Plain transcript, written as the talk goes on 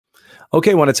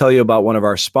Okay, I want to tell you about one of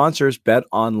our sponsors, Bet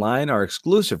Online, our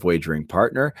exclusive wagering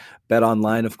partner. Bet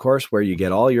Online, of course, where you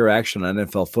get all your action on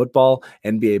NFL football,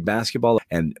 NBA basketball,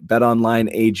 and Bet Online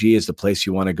AG is the place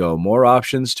you want to go. More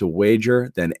options to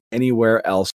wager than anywhere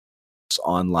else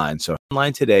online. So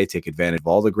online today, take advantage of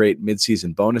all the great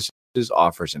midseason bonuses,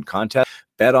 offers, and contests.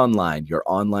 Bet Online, your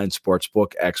online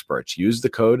sportsbook experts. Use the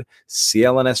code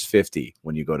CLNS50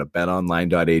 when you go to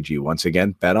betonline.ag. Once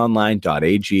again,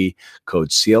 betonline.ag, code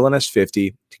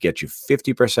CLNS50 to get you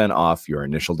 50% off your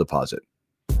initial deposit.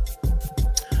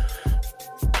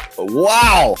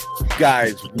 Wow,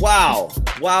 guys. Wow.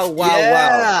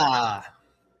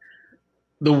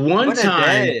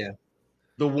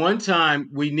 The one time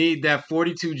we need that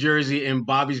 42 jersey in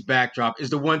Bobby's backdrop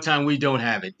is the one time we don't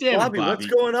have it. Damn Bobby, it, Bobby. what's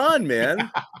going on, man?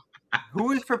 Who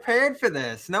was prepared for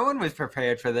this? No one was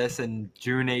prepared for this in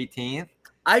June 18th.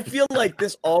 I feel like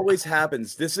this always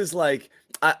happens. This is like,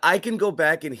 I can go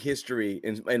back in history,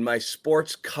 in my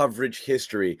sports coverage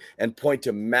history, and point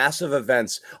to massive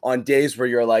events on days where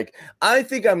you're like, I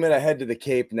think I'm going to head to the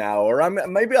Cape now, or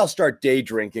maybe I'll start day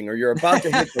drinking, or you're about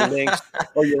to hit the links,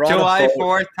 or you're on July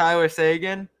 4th, Tyler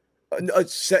Sagan.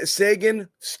 Sagan,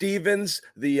 Stevens,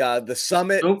 the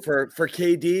summit for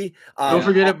KD. Don't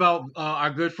forget about our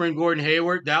good friend Gordon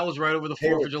Hayward. That was right over the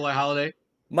 4th of July holiday.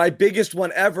 My biggest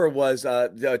one ever was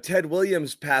Ted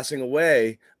Williams passing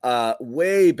away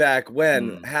way back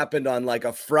when. Happened on like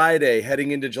a Friday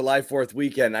heading into July 4th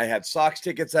weekend. I had Sox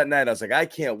tickets that night. I was like, I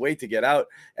can't wait to get out.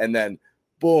 And then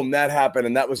boom, that happened,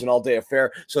 and that was an all-day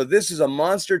affair. So this is a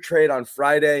monster trade on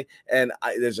Friday, and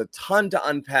there's a ton to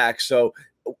unpack. So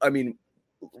I mean,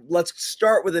 let's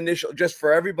start with initial, just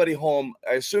for everybody home.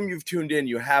 I assume you've tuned in.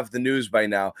 You have the news by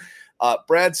now.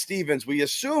 Brad Stevens, we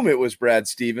assume it was Brad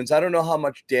Stevens. I don't know how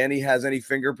much Danny has any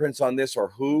fingerprints on this or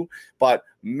who, but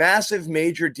massive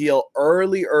major deal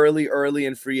early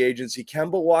in free agency.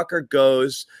 Kemba Walker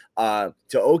goes to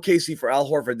OKC for Al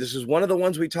Horford. This is one of the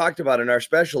ones we talked about in our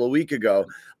special a week ago.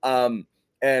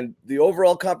 And the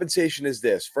overall compensation is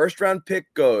this. First round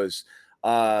pick goes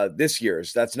this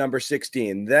year's, that's number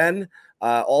 16. Then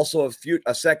also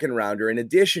a second rounder. In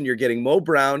addition, you're getting Mo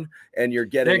Brown, and you're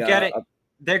getting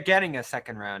they're getting a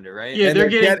second rounder, right? Yeah, they're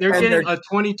getting a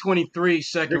 2023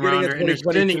 second rounder, and they're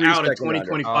sending out a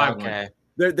 2025 one.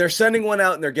 They're sending one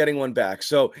out and they're getting one back.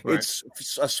 So it's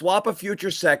a swap of future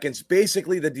seconds.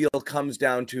 Basically, the deal comes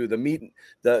down to the meat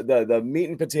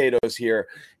and potatoes here.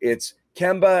 It's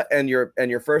Kemba and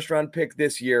your first round pick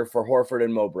this year for Horford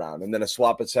and Mo Brown, and then a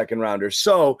swap at second rounders.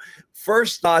 So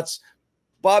first thoughts,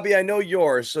 Bobby, I know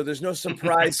yours, so there's no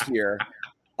surprise here.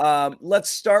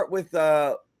 Let's start with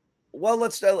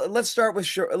let's start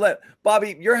with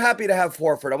Bobby. You're happy to have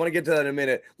Horford. I want to get to that in a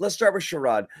minute. Let's start with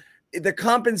Sherrod. The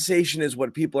compensation is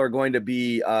what people are going to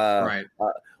be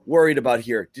worried about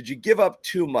here. Did you give up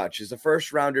too much? Is the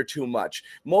first rounder too much?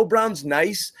 Mo Brown's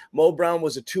nice. Mo Brown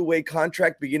was a two-way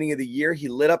contract beginning of the year. He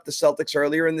lit up the Celtics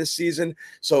earlier in this season.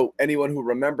 So anyone who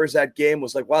remembers that game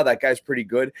was like, wow, that guy's pretty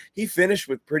good. He finished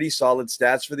with pretty solid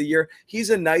stats for the year. He's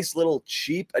a nice little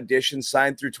cheap addition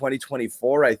signed through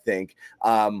 2024, I think,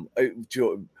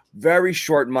 to very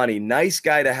short money. Nice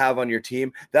guy to have on your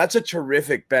team. That's a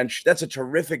terrific bench. That's a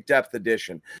terrific depth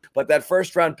addition. But that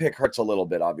first round pick hurts a little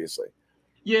bit, obviously.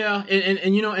 Yeah,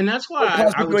 and you know, and that's why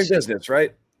I would say business,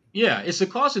 right? Yeah, it's the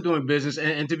cost of doing business.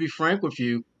 And to be frank with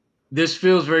you, this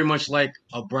feels very much like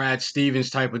a Brad Stevens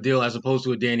type of deal as opposed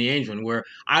to a Danny Ainge one, where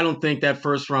I don't think that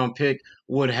first round pick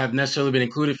would have necessarily been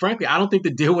included. Frankly, I don't think the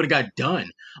deal would have got done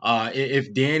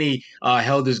if Danny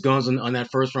held his guns on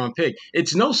that first round pick.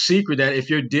 It's no secret that if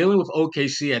you're dealing with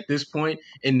OKC at this point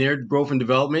in their growth and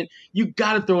development, you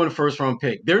got to throw in a first round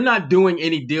pick. They're not doing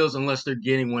any deals unless they're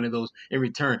getting one of those in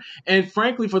return. And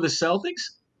frankly, for the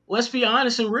Celtics, let's be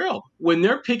honest and real. When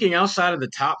they're picking outside of the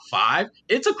top 5,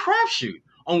 it's a crapshoot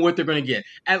on what they're going to get.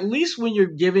 At least when you're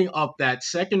giving up that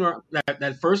second round,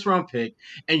 that first round pick,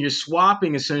 and you're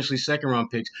swapping essentially second round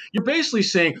picks, you're basically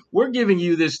saying we're giving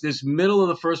you this middle of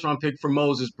the first round pick for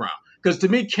Moses Brown. Because to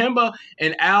me, Kemba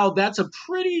and Al, that's a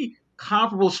pretty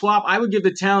comparable swap. I would give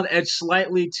the talent edge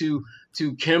slightly to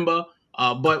Kemba,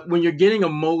 but when you're getting a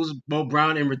Mo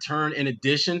Brown in return, in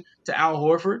addition to Al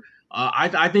Horford,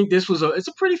 I think this was it's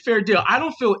a pretty fair deal. I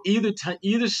don't feel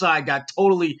either side got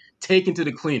totally taken to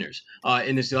the cleaners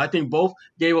in this deal. I think both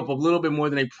gave up a little bit more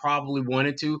than they probably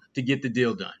wanted to get the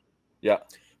deal done.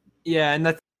 Yeah, and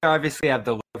that's obviously have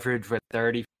the leverage with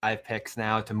 35 picks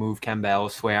now to move Kemba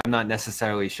elsewhere. I'm not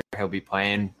necessarily sure he'll be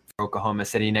playing for Oklahoma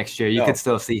City next year. You could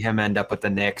still see him end up with the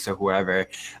Knicks or whoever.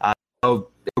 So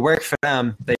it works for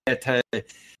them. They get to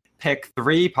pick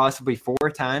 3, possibly 4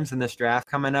 times in this draft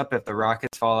coming up. If the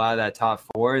Rockets fall out of that top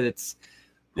 4, it's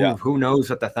who knows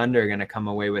what the Thunder are going to come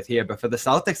away with here. But for the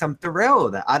Celtics, I'm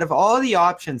thrilled. Out of all the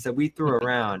options that we threw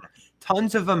around,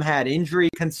 tons of them had injury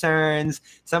concerns.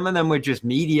 Some of them were just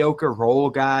mediocre role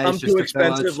guys. Some just too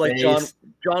expensive, like space.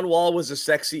 John Wall was a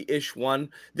sexy-ish one.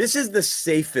 This is the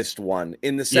safest one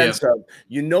in the sense of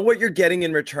you know what you're getting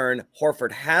in return.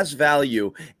 Horford has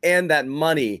value, and that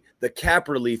money, the cap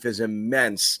relief is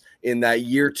immense in that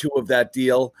year 2 of that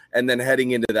deal, and then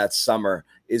heading into that summer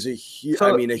is a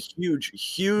huge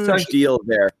deal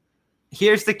there.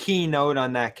 Here's the key note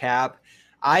on that cap.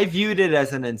 I viewed it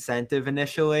as an incentive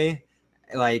initially.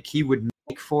 Like he would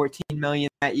make $14 million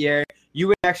that year. You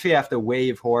would actually have to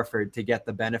waive Horford to get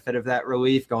the benefit of that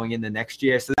relief going into next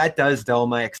year. So that does dull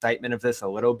my excitement of this a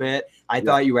little bit. I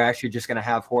thought you were actually just going to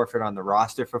have Horford on the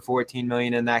roster for $14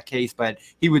 million in that case, but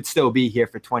he would still be here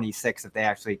for 26 if they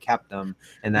actually kept him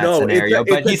in that scenario.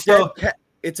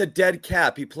 It's a dead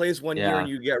cap. He plays 1 year and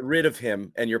you get rid of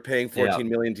him, and you're paying $14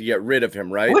 million to get rid of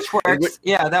him, right? Which works.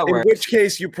 That works. In which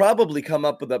case, you probably come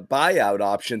up with a buyout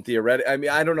option, theoretically. I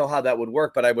mean, I don't know how that would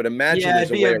work, but I would imagine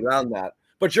there's a way around that.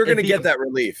 But you're going to get that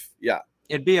relief. Yeah.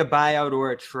 It'd be a buyout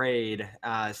or a trade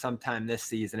sometime this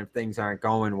season if things aren't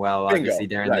going well, obviously,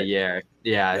 during the year.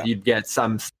 Yeah, you'd get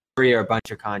some free or a bunch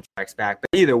of contracts back.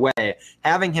 But either way,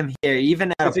 having him here,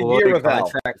 even at a below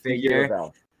contract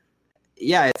figure,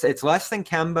 it's less than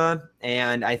Kemba,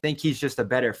 and I think he's just a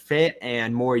better fit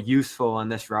and more useful on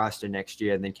this roster next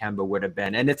year than Kemba would have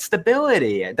been. And it's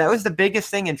stability. That was the biggest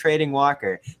thing in trading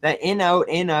Walker. That in-out,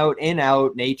 in-out,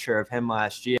 in-out nature of him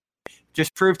last year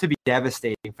just proved to be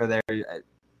devastating for their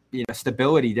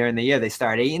stability during the year. They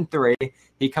start 8-3.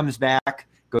 He comes back,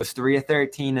 goes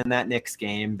 3-13 in that Knicks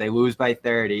game. They lose by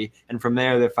 30, and from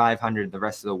there they're 500 the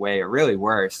rest of the way, or really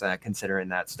worse considering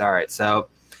that start. So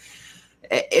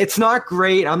it's not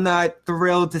great. I'm not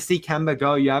thrilled to see Kemba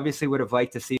go. You obviously would have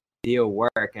liked to see the deal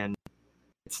work, and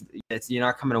you're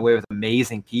not coming away with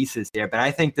amazing pieces here. But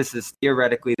I think this is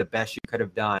theoretically the best you could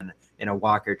have done in a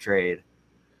Walker trade.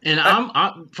 And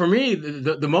for me,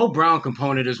 the Mo Brown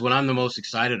component is what I'm the most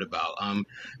excited about.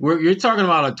 You're talking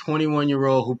about a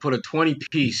 21-year-old who put a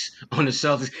 20-piece on the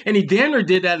Celtics, and he damn near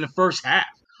did that in the first half.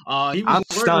 I'm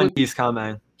stunned he's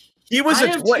coming. He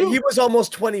was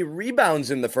almost 20 rebounds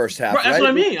in the first half. Right? That's what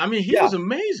I mean. I mean, he was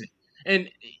amazing. And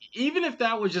even if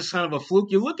that was just kind of a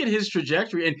fluke, you look at his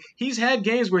trajectory, and he's had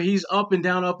games where he's up and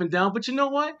down. But you know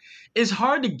what? It's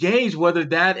hard to gauge whether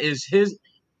that is his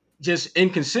just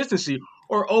inconsistency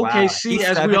or OKC,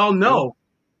 as we all know.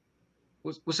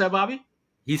 What's that, Bobby?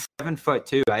 He's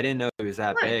 7'2". I didn't know he was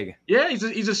that big. Yeah, he's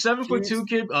a 7'2"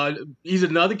 kid. He's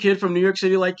another kid from New York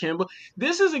City like Kemba.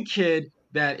 This is a kid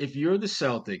that if you're the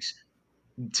Celtics,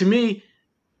 to me,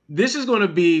 this is going to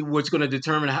be what's going to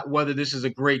determine whether this is a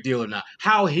great deal or not,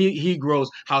 how he grows,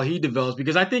 how he develops.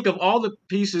 Because I think of all the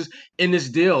pieces in this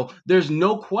deal, there's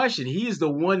no question he is the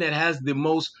one that has the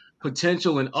most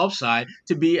potential and upside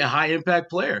to be a high impact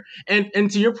player. And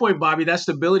to your point, Bobby, that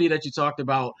stability that you talked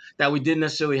about that we didn't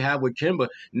necessarily have with Kemba.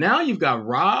 Now you've got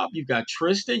Rob, you've got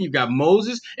Tristan, you've got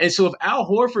Moses. And so if Al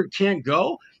Horford can't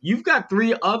go, you've got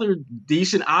 3 other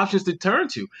decent options to turn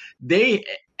to. They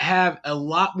have a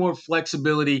lot more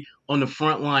flexibility on the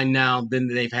front line now than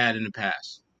they've had in the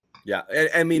past. Yeah,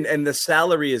 I mean, and the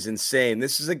salary is insane.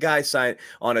 This is a guy signed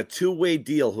on a 2-way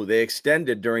deal who they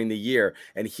extended during the year,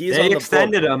 and they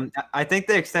extended him. I think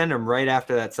they extended him right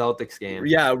after that Celtics game.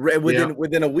 Yeah,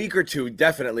 within a week or two,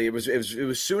 definitely. It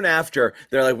was soon after.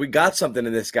 They're like, we got something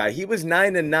in this guy. He was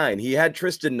 9-9. He had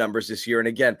Tristan numbers this year, and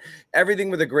again,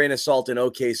 everything with a grain of salt in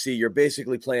OKC. You're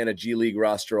basically playing a G League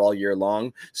roster all year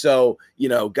long, so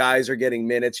guys are getting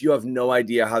minutes. You have no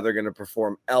idea how they're going to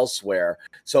perform elsewhere.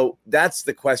 So that's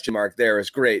the question mark there. Is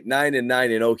great.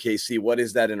 9-9 in OKC. What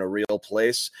is that in a real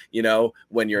place?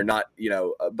 When you're not,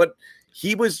 but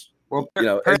he was, per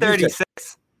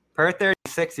 36, per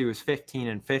 36, he was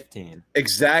 15-15.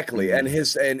 Exactly.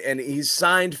 Mm-hmm. And he's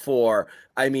signed for,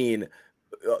 1.7,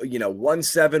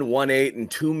 1.8 and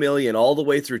 $2 million all the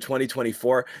way through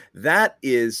 2024. That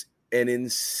is an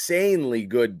insanely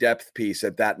good depth piece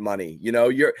at that money.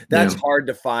 That's hard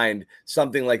to find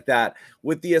something like that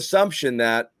with the assumption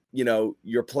that,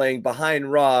 you're playing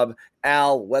behind Rob.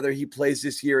 Al, whether he plays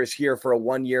this year, is here for a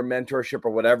 1-year mentorship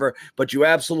or whatever, but you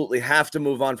absolutely have to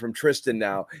move on from Tristan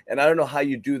now. And I don't know how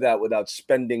you do that without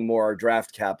spending more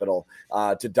draft capital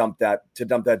to dump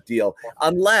that deal,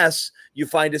 unless you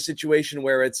find a situation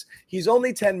where he's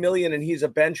only $10 million and he's a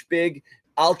bench big.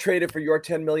 I'll trade it for your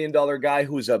 $10 million guy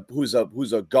who's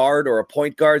a guard or a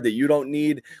point guard that you don't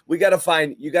need. You got to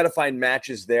find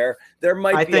matches there. There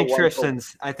might be.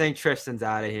 I think Tristan's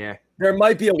out of here. There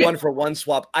might be a 1-for-1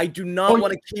 swap. I do not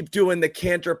want to keep doing the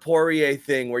Cantor Poirier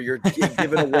thing where you're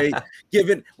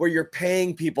where you're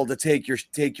paying people to take your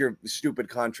stupid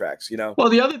contracts. Well,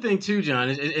 the other thing too, John,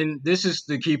 and this is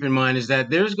to keep in mind, is that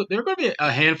there are going to be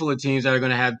a handful of teams that are going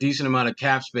to have decent amount of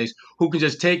cap space who can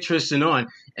just take Tristan on,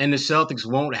 and the Celtics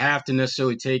won't have to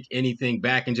necessarily take anything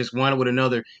back and just want it with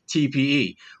another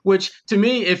TPE. Which to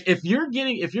me, if you're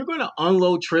going to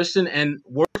unload Tristan, and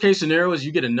worst case scenario is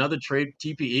you get another trade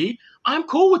TPE, I'm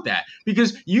cool with that,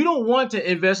 because you don't want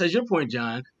to invest, as your point,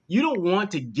 John, you don't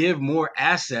want to give more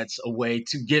assets away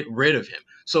to get rid of him.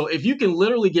 So if you can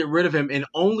literally get rid of him and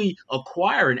only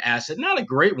acquire an asset, not a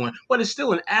great one, but it's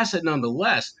still an asset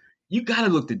nonetheless, you got to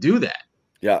look to do that.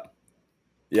 Yeah.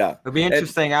 It'll be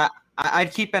interesting.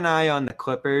 I'd keep an eye on the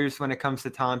Clippers when it comes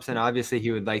to Thompson. Obviously, he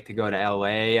would like to go to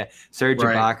LA. Serge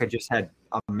Ibaka just had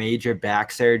a major back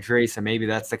surgery, so maybe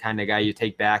that's the kind of guy you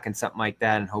take back and something like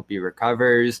that and hope he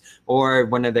recovers. Or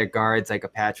one of their guards, like a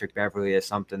Patrick Beverley or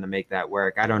something, to make that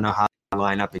work. I don't know how to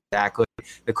line up exactly.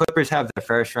 The Clippers have the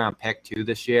first-round pick, too,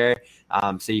 this year,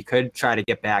 so you could try to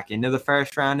get back into the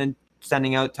first round and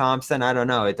sending out Thompson. I don't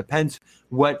know. It depends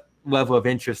what level of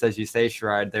interest, as you say,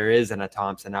 Sherrod, there is in a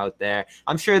Thompson out there.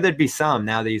 I'm sure there'd be some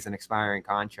now that he's an expiring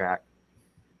contract.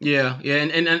 Yeah.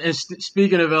 And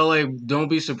speaking of LA, don't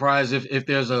be surprised if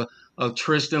there's a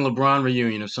Tristan LeBron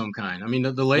reunion of some kind. I mean,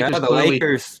 the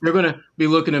Lakers they're going to be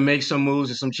looking to make some moves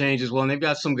and some changes. Well, and they've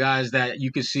got some guys that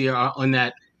you can see are on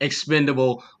that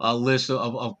expendable list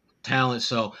of talent.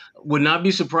 So would not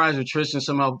be surprised if Tristan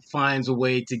somehow finds a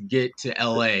way to get to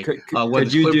LA, whether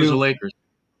it's Clippers or Lakers.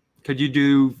 Could you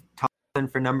do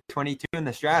Thompson for number 22 in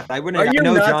this draft? I wouldn't. I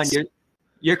know, John,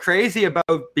 you're crazy about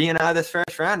being out of this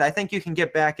first round. I think you can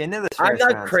get back into this first round.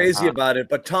 I'm not crazy about it,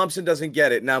 but Thompson doesn't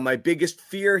get it. Now, my biggest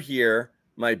fear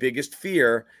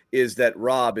is that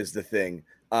Rob is the thing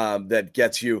that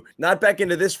gets you not back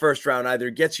into this first round, either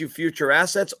gets you future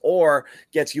assets or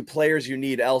gets you players you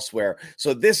need elsewhere.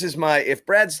 So this is if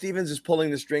Brad Stevens is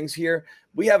pulling the strings here,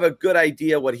 we have a good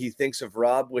idea what he thinks of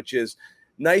Rob, which is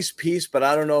nice piece, but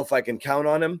I don't know if I can count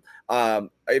on him.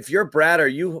 If you're Brad, are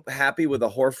you happy with a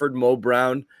Horford, Mo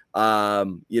Brown,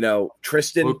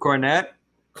 Tristan Luke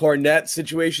Cornette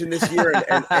situation this year?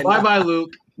 And bye,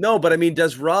 Luke. No, but I mean,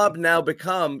 does Rob now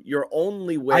become your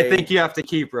only way? I think you have to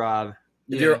keep Rob.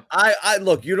 Yeah. I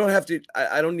look, you don't have to,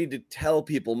 I don't need to tell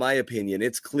people my opinion.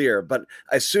 It's clear. But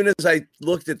as soon as I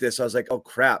looked at this, I was like, oh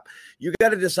crap, you got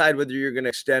to decide whether you're going to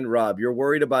extend Rob. You're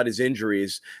worried about his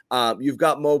injuries. You've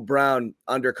got Mo Brown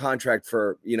under contract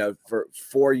for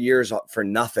 4 years for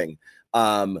nothing.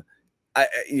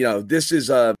 This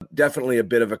is definitely a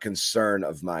bit of a concern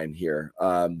of mine here,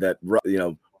 that,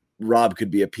 Rob could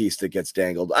be a piece that gets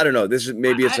dangled. I don't know. It's an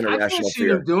irrational I can't see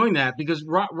them doing that, because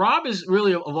Rob is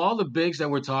really, of all the bigs that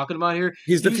we're talking about here,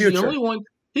 he's the future. The only one.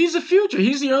 He's the future.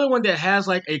 He's the only one that has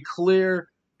like a clear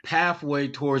pathway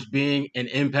towards being an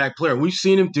impact player. We've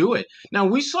seen him do it. Now,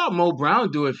 we saw Mo Brown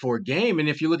do it for a game, and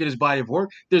if you look at his body of work,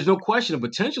 there's no question the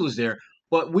potential is there.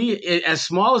 But as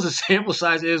small as the sample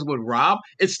size is with Rob,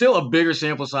 it's still a bigger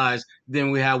sample size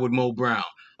than we have with Mo Brown.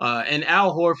 And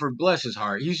Al Horford, bless his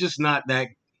heart, he's just not that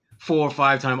 4 or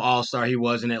 5-time All-Star he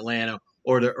was in Atlanta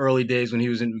or the early days when he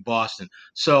was in Boston.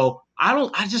 So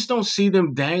I just don't see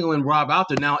them dangling Rob out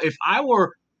there. Now, if I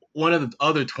were one of the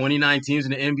other 29 teams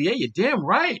in the NBA, you're damn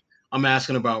right I'm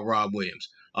asking about Rob Williams,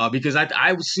 because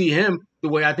I would see him the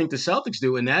way I think the Celtics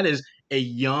do, and that is a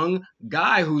young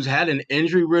guy who's had an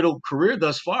injury-riddled career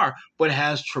thus far, but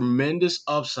has tremendous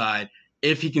upside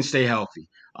if he can stay healthy.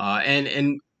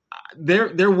 And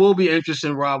there will be interest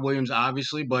in Rob Williams,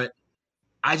 obviously, but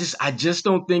I just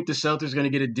don't think the Celtics are going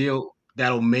to get a deal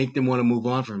that'll make them want to move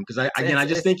on from him, because I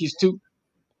just think he's too.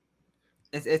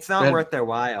 It's not worth their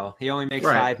while. He only makes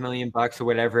 $5 million or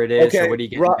whatever it is. Okay. So what are you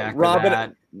getting back for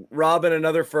that? Rob and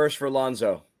another first for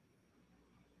Lonzo.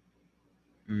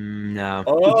 No.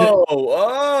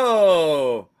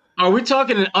 Oh. Are we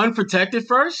talking an unprotected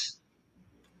first?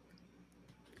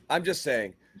 I'm just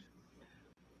saying.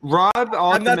 Rob ultimately.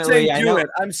 I'm not saying do it.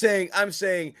 I'm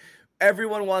saying.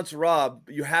 Everyone wants Rob.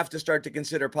 You have to start to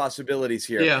consider possibilities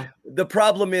here. Yeah. The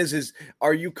problem is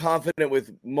are you confident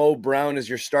with Mo Brown as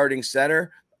your starting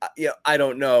center? I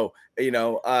don't know.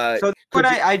 So what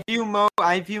I view Mo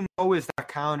as the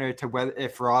counter to whether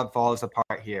if Rob falls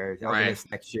apart here over this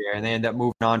next year, and they end up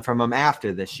moving on from him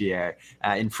after this year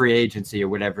in free agency or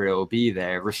whatever it will be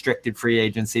there. Restricted free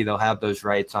agency, they'll have those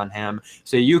rights on him.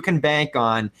 So you can bank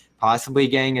on possibly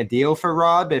getting a deal for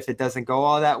Rob if it doesn't go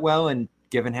all that well, and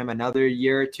giving him another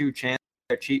year or two chance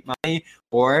for cheap money,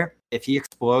 or if he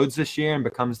explodes this year and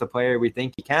becomes the player we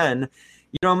think he can,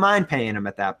 you don't mind paying him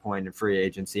at that point in free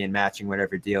agency and matching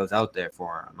whatever deal is out there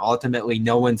for him. Ultimately,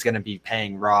 no one's going to be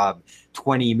paying Rob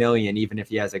 $20 million, even if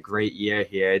he has a great year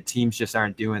here. Teams just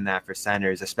aren't doing that for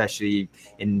centers, especially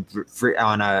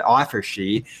on an offer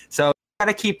sheet. So got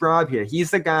to keep Rob here.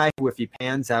 He's the guy who, if he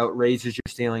pans out, raises your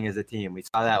ceiling as a team. We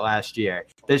saw that last year.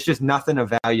 There's just nothing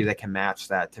of value that can match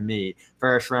that to me.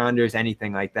 First rounders,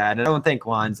 anything like that. And I don't think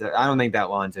that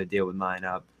Lonzo deal would line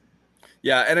up.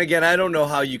 Yeah, and again, I don't know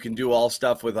how you can do all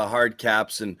stuff with a hard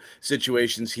caps and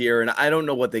situations here, and I don't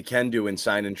know what they can do in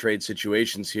sign and trade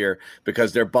situations here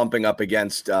because they're bumping up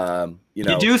against,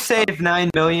 you do save $9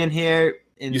 million here.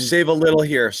 You save a little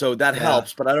here, so that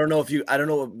helps. But I don't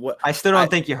know what. I still don't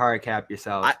think you hard cap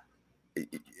yourself.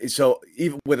 So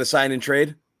even with a sign and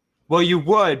trade, well, you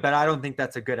would, but I don't think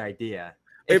that's a good idea.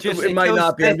 It might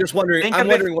not be. I'm just wondering. I'm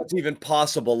wondering what's even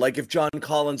possible. Like if John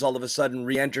Collins all of a sudden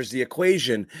re-enters the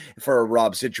equation for a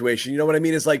Rob situation, you know what I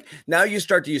mean? It's like now you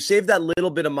save that little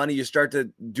bit of money. You start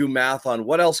to do math on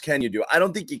what else can you do. I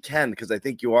don't think you can because I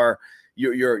think you're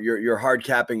hard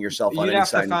capping yourself on any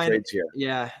sign and trades here.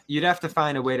 Yeah, you'd have to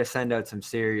find a way to send out some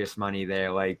serious money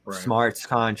there, like Smart's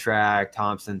contract,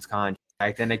 Thompson's contract.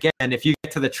 And again, if you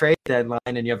get to the trade deadline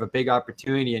and you have a big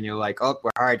opportunity and you're like, oh, we're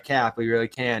hard cap, we really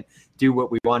can't do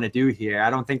what we want to do here.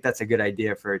 I don't think that's a good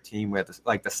idea for a team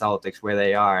like the Celtics where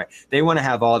they are. They want to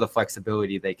have all the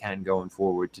flexibility they can going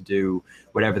forward to do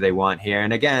whatever they want here.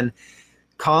 And again,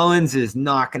 Collins is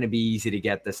not going to be easy to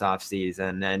get this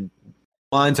offseason, and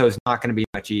Lonzo is not going to be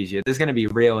much easier. There's going to be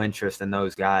real interest in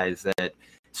those guys that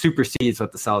supersedes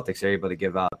what the Celtics are able to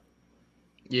give up.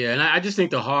 Yeah, and I just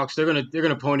think the Hawks, they're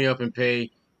gonna pony up and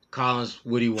pay Collins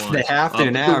what he wants. They have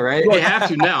to now, right? They have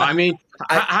to now. I mean,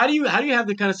 how do you have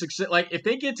the kind of success? Like if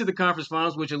they get to the conference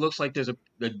finals, which it looks like there's a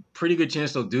pretty good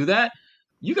chance they'll do that,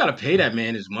 you got to pay that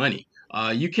man his money.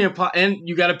 You can't, and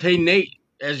you got to pay Nate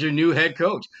as your new head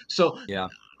coach. So yeah.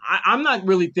 I'm not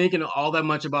really thinking all that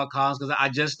much about Collins because I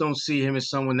just don't see him as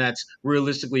someone that's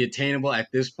realistically attainable at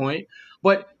this point.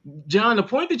 But John, the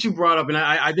point that you brought up, and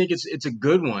I think it's a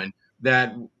good one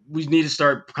that we need to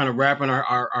start kind of wrapping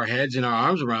our heads and our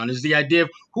arms around is the idea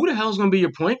of who the hell is going to be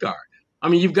your point guard. I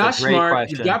mean, you've got Smart,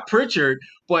 you've got Pritchard,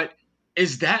 but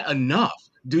is that enough?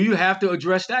 Do you have to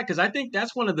address that? Because I think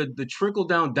that's one of the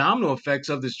trickle-down domino effects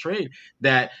of this trade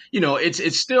that,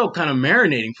 it's still kind of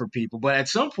marinating for people. But at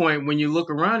some point, when you look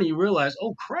around and you realize,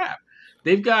 oh, crap,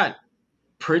 they've got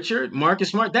Pritchard, Marcus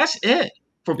Smart. That's it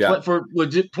for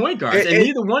legit point guards. And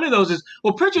neither one of those is –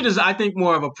 well, Pritchard is, I think,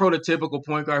 more of a prototypical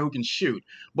point guard who can shoot.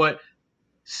 But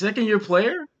second-year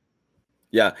player –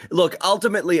 yeah. Look,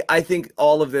 ultimately, I think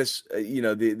all of this,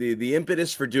 the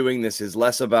impetus for doing this is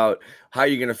less about how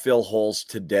you're going to fill holes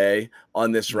today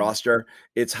on this roster.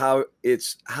 It's how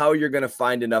you're going to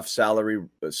find enough salary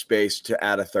space to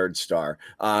add a third star.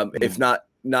 If not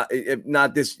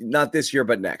this year,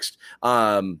 but next.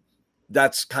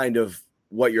 That's kind of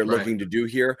what you're looking to do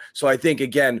here. So I think,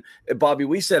 again, Bobby,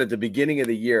 we said at the beginning of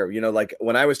the year, like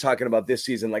when I was talking about this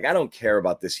season, like I don't care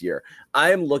about this year.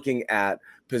 I am looking at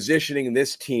positioning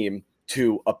this team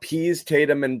to appease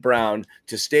Tatum and Brown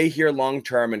to stay here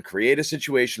long-term and create a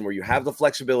situation where you have the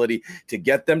flexibility to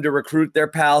get them to recruit their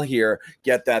pal here,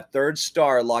 get that third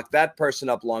star, lock that person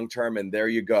up long-term, and there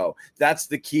you go. That's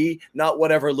the key, not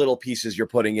whatever little pieces you're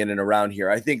putting in and around here.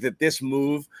 I think that this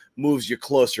move moves you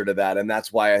closer to that, and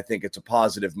that's why I think it's a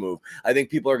positive move. I think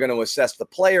people are going to assess the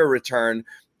player return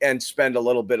and spend a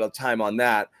little bit of time on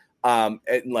that.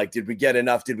 Did we get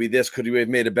enough? Did we this? Could we have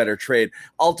made a better trade?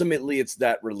 Ultimately, it's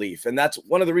that relief. And that's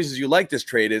one of the reasons you like this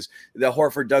trade is that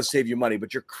Horford does save you money,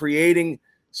 but you're creating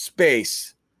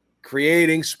space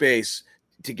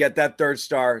to get that third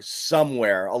star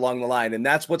somewhere along the line. And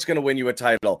that's what's going to win you a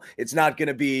title. It's not going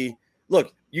to be,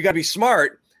 look, you got to be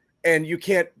smart and you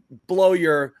can't blow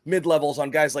your mid-levels on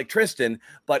guys like Tristan,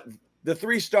 but the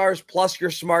 3 stars plus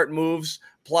your smart moves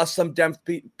plus some depth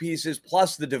pieces,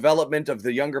 plus the development of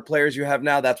the younger players you have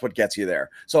now, that's what gets you there.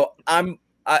 So I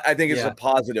think it's a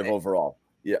positive overall.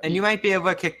 Yeah. And you might be able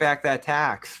to kick back that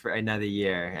tax for another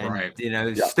year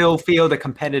and, still field a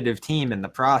competitive team in the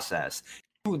process.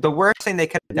 The worst thing they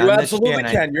could have done you absolutely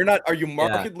this year, can. Are you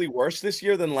markedly worse this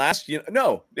year than last year?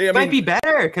 No. It might be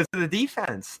better because of the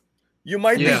defense. You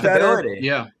might be better.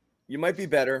 Yeah. You might be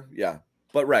better. Yeah.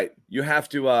 But you have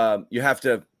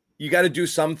to you got to do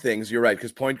some things. You're right,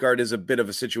 because point guard is a bit of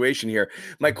a situation here.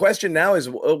 My question now is,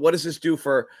 what does this do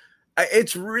for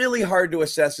It's really hard to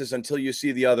assess this until you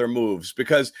see the other moves,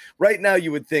 because right now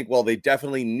you would think, well, they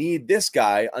definitely need this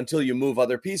guy until you move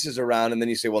other pieces around. And then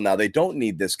you say, well, now they don't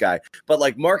need this guy. But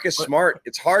like Marcus Smart,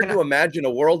 it's hard to imagine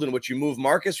a world in which you move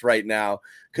Marcus right now,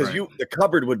 because the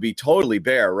cupboard would be totally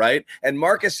bare, right? And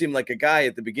Marcus seemed like a guy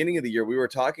at the beginning of the year, we were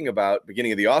talking about,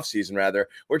 beginning of the offseason rather,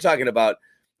 we're talking about,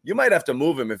 you might have to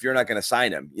move him if you're not going to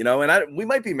sign him, and we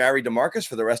might be married to Marcus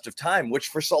for the rest of time, which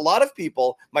for a lot of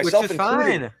people, myself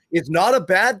included, is not a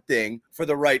bad thing for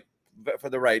the right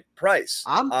price.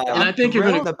 I'm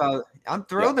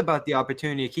thrilled about the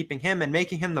opportunity of keeping him and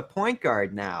making him the point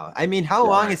guard now. I mean, how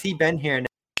long has he been here and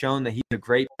shown that he's a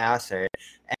great passer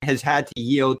and has had to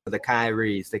yield to the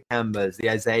Kyries, the Kembas,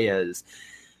 the Isaiahs?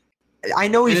 I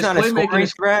know he's not a scoring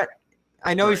threat.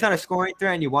 He's not a scoring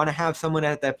threat, and you want to have someone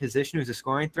at that position who's a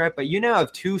scoring threat, but you now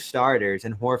have two starters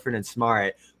in Horford and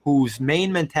Smart whose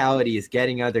main mentality is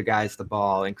getting other guys the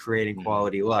ball and creating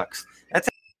quality looks. That's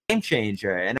a game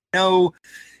changer. And I know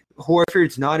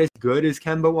Horford's not as good as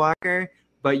Kemba Walker,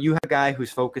 but you have a guy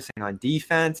who's focusing on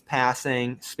defense,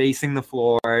 passing, spacing the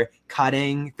floor,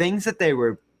 cutting, things that they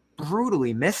were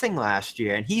brutally missing last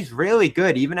year. And he's really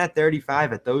good, even at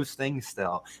 35, at those things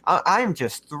still. I'm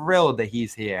just thrilled that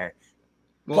he's here.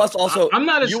 Well, plus, also, I'm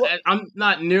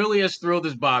not nearly as thrilled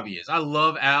as Bobby is. I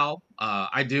love Al,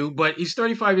 I do, but he's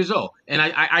 35 years old, and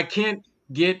I can't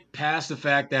get past the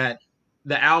fact that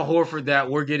the Al Horford that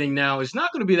we're getting now is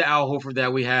not going to be the Al Horford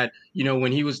that we had,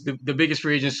 when he was the biggest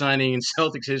free agent signing in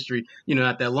Celtics history,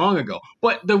 not that long ago.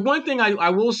 But the one thing I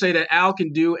will say that Al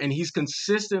can do, and he's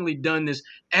consistently done this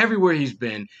everywhere he's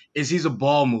been, is he's a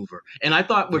ball mover. And I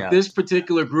thought with this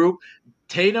particular group,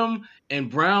 Tatum and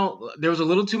Brown, there was a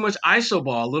little too much iso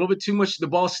ball, a little bit too much the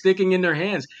ball sticking in their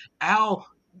hands. Al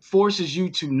forces you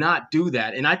to not do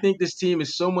that. And I think this team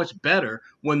is so much better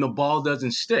when the ball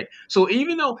doesn't stick. So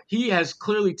even though he has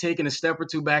clearly taken a step or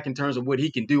two back in terms of what he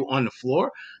can do on the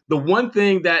floor, the one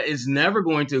thing that is never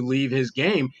going to leave his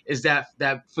game is that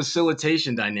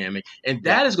facilitation dynamic. And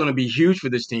that is going to be huge for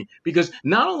this team, because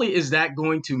not only is that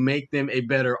going to make them a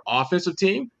better offensive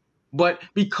team, but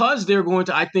because they're going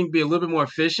to, I think, be a little bit more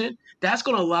efficient, that's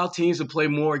going to allow teams to play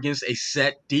more against a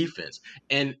set defense.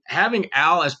 And having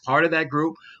Al as part of that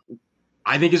group,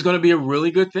 I think is going to be a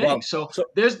really good thing. Well, so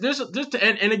there's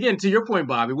and again, to your point,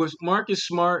 Bobby, with Marcus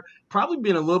Smart probably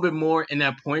being a little bit more in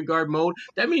that point guard mode,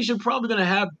 that means you're probably going to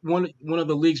have one of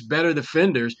the league's better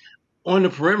defenders on the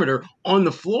perimeter, on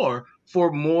the floor for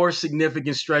more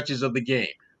significant stretches of the game.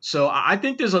 So I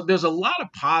think there's a lot of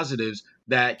positives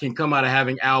that can come out of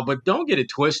having Al, but don't get it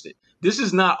twisted. This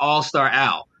is not all-star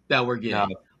Al that we're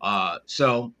getting. No.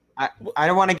 So I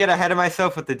don't want to get ahead of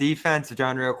myself with the defense,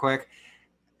 John, real quick.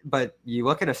 But you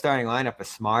look at a starting lineup of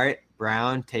Smart,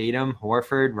 Brown, Tatum,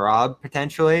 Horford, Rob,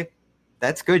 potentially.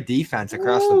 That's good defense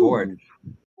across the board.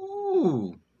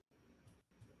 Ooh.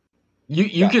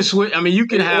 You can switch. I mean, you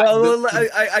can have.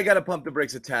 I got to pump the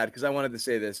brakes a tad because I wanted to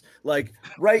say this. Like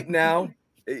right now,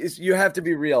 you have to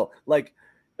be real. Like,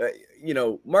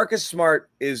 Marcus Smart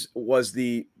was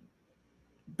the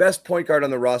best point guard on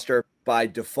the roster by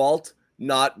default,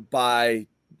 not by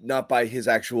his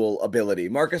actual ability.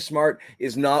 Marcus Smart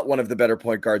is not one of the better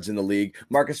point guards in the league.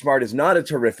 Marcus Smart is not a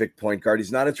terrific point guard.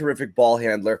 He's not a terrific ball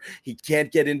handler. He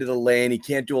can't get into the lane. He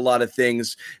can't do a lot of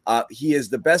things. He is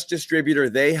the best distributor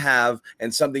they have,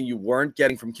 and something you weren't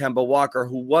getting from Kemba Walker,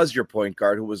 who was your point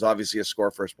guard, who was obviously a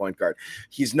score-first point guard.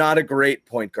 He's not a great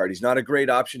point guard. He's not a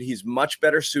great option. He's much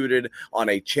better suited on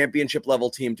a championship-level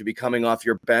team to be coming off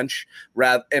your bench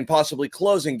and possibly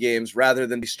closing games rather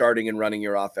than be starting and running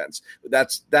your offense.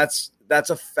 That's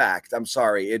a fact. I'm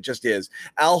sorry. It just is.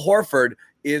 Al Horford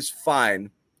is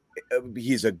fine.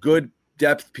 He's a good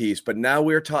depth piece, but now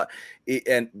we're talking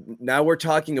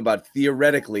about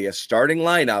theoretically a starting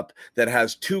lineup that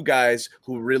has two guys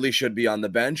who really should be on the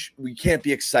bench. We can't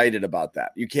be excited about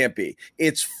that. You can't be.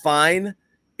 It's fine.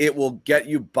 It will get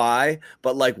you by,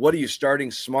 but like, what are you starting?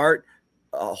 Smart,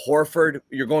 Horford?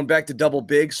 You're going back to double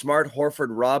big, Smart,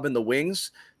 Horford, Rob in the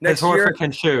wings next year. Horford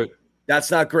can shoot.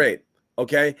 That's not great.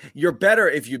 Okay, you're better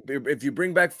if you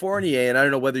bring back Fournier, and I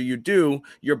don't know whether you do.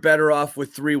 You're better off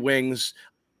with three wings,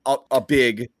 a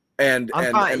big and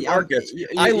Marcus.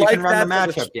 I like can run the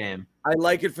matchup game. I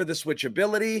like it for the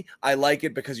switchability. I like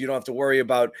it because you don't have to worry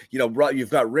about,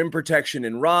 you've got rim protection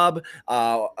in Rob.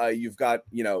 There's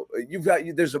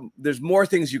more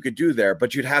things you could do there,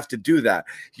 but you'd have to do that.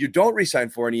 You don't re-sign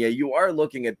Fournier. You are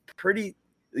looking at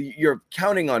you're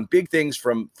counting on big things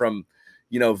from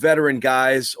veteran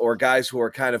guys or guys who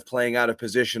are kind of playing out of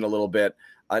position a little bit.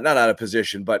 Not out of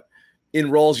position, but in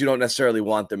roles you don't necessarily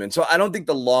want them in. So I don't think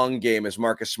the long game is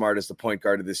Marcus Smart as the point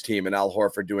guard of this team and Al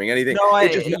Horford doing anything. No,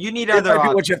 you need other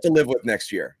options. What you have to live with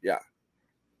next year. Yeah.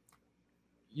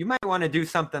 You might want to do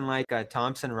something like a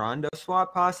Thompson-Rondo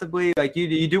swap, possibly. Like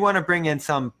you do want to bring in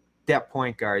some depth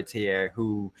point guards here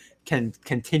who can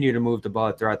continue to move the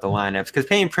ball throughout the lineups, because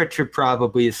Payne Pritchard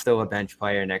probably is still a bench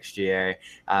player next year.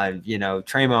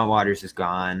 Tremont Waters is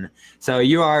gone. So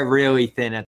you are really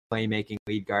thin at the playmaking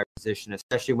lead guard position,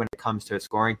 especially when it comes to a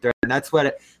scoring threat. And that's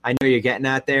what I know you're getting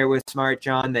at there with Smart,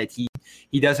 John, that he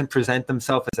doesn't present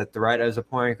himself as a threat as a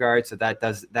point guard. So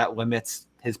that limits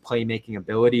his playmaking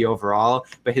ability overall,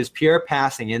 but his pure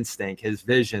passing instinct, his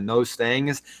vision, those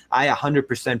things, I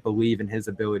 100% believe in his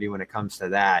ability when it comes to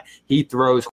that. He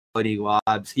throws quality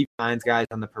lobs, he finds guys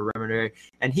on the perimeter,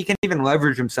 and he can even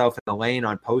leverage himself in the lane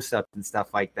on post-ups and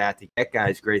stuff like that to get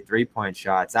guys great three-point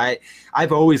shots.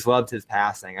 I've always loved his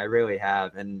passing. I really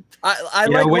have. And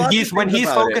when he's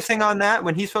focusing on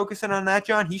that,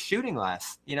 John, he's shooting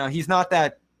less. He's not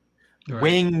that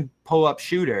wing pull-up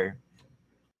shooter.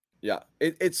 Yeah,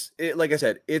 it's like I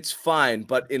said, it's fine.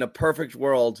 But in a perfect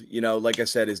world, like I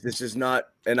said, this is not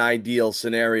an ideal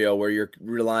scenario where you're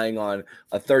relying on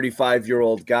a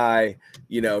 35-year-old guy,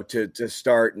 to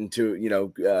start and to,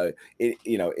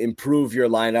 improve your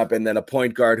lineup, and then a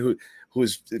point guard who's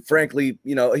frankly,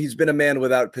 he's been a man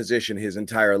without position his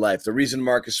entire life. The reason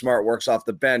Marcus Smart works off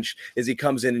the bench is he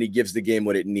comes in and he gives the game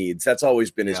what it needs. That's always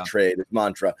been his trade, his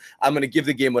mantra. I'm going to give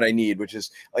the game what I need, which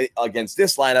is against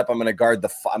this lineup, I'm going to guard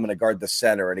the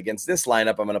center, and against this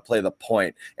lineup, I'm going to play the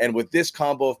point. And with this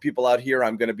combo of people out here,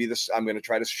 I'm going to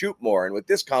try to shoot more. And with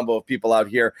this combo of people out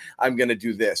here, I'm going to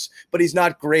do this. But he's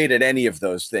not great at any of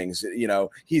those things.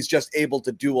 He's just able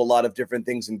to do a lot of different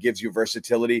things and gives you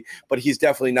versatility, but he's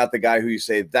definitely not the guy who you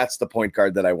say, that's the point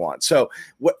guard that I want. So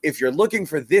if you're looking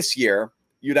for this year,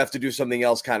 you'd have to do something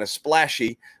else kind of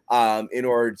splashy in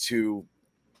order to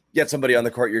get somebody on the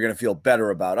court you're going to feel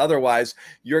better about. Otherwise,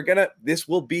 this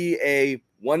will be a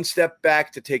one step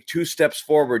back to take two steps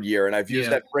forward year. And I've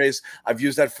used that phrase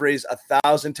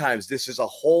 1,000 times. This is a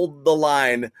hold the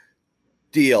line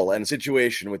deal and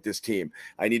situation with this team.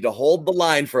 I need to hold the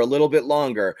line for a little bit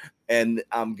longer, and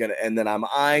then I'm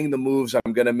eyeing the moves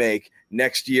I'm going to make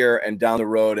next year and down the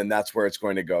road, and that's where it's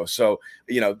going to go. So,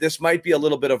 this might be a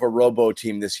little bit of a robo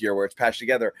team this year where it's patched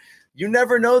together. You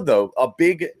never know, though.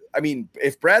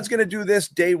 If Brad's going to do this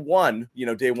day one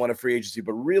of free agency,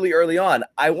 but really early on,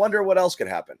 I wonder what else could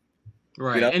happen.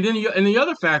 Right. And then the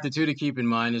other factor, too, to keep in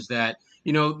mind is that,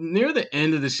 near the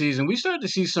end of the season, we started to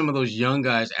see some of those young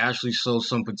guys actually show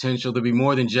some potential to be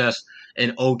more than just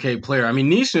an okay player. I mean,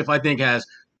 Nesmith, I think, has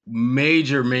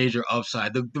major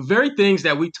upside. The very things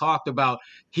that we talked about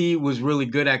he was really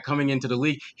good at coming into the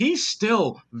league, he's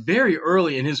still very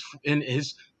early in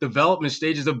his development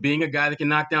stages of being a guy that can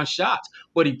knock down shots.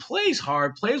 But he plays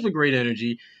hard, plays with great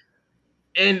energy.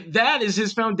 And that is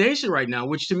his foundation right now,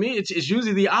 which to me, it's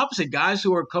usually the opposite. Guys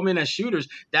who are coming as shooters,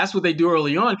 that's what they do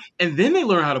early on, and then they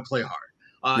learn how to play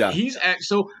hard.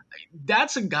 So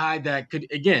that's a guy that could,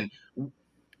 again,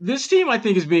 this team, I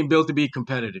think, is being built to be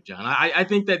competitive, John. I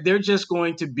think that they're just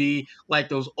going to be like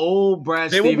those old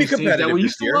Brad Stevens teams that we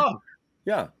used to love.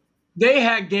 Yeah. They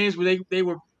had games where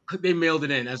they mailed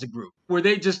it in as a group, where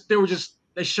they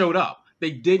showed up.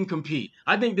 They didn't compete.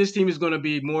 I think this team is going to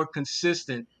be more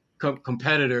consistent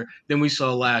competitor than we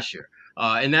saw last year.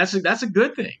 And that's a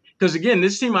good thing. Because, again,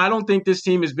 I don't think this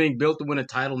team is being built to win a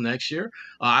title next year.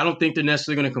 I don't think they're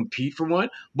necessarily going to compete for one,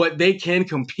 but they can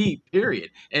compete,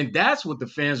 period. And that's what the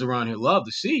fans around here love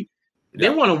to see. They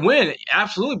want to win,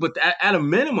 absolutely, but at a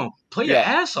minimum, play your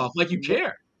ass off like you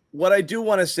care. What I do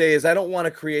want to say is I don't want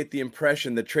to create the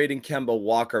impression that trading Kemba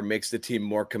Walker makes the team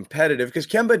more competitive, because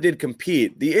Kemba did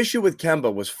compete. The issue with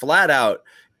Kemba was flat out,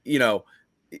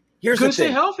 here's the thing.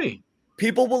 Stay healthy.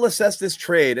 People will assess this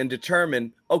trade and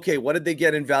determine, okay, what did they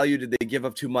get in value? Did they give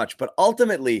up too much? But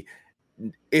ultimately,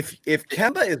 if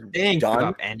Kemba is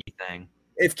done, anything,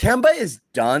 if Kemba is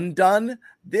done,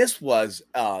 this was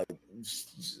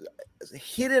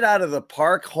hit it out of the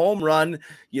park, home run,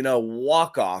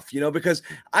 walk off, because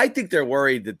I think they're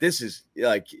worried that this is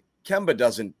like Kemba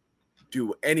doesn't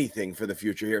do anything for the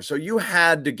future here. So you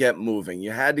had to get moving.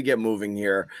 You had to get moving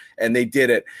here, and they did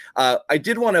it. I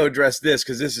did want to address this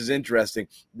because this is interesting.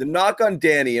 The knock on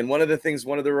Danny, and one of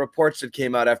the reports that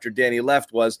came out after Danny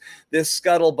left was this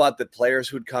scuttlebutt that players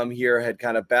who'd come here had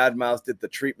kind of badmouthed it, the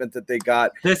treatment that they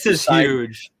got. This is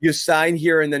huge. You sign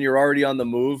here, and then you're already on the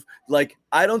move. Like,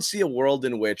 I don't see a world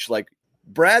in which, like,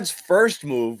 Brad's first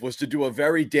move was to do a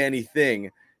very Danny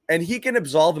thing, and he can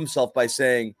absolve himself by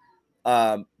saying,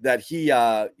 that he,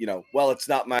 well, it's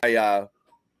not my,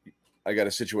 I got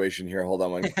a situation here. Hold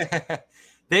on one.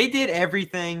 They did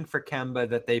everything for Kemba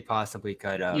that they possibly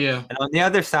could have. Yeah. And on the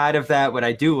other side of that, what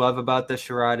I do love about the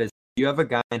Sherrod is you have a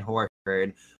guy in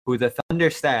Horford who the Thunder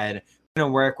said, "I'm going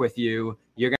to work with you.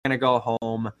 You're going to go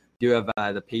home." You have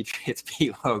the Patriots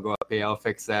P logo up here. I'll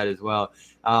fix that as well.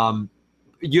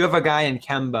 You have a guy in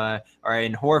Kemba or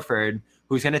in Horford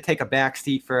who's going to take a back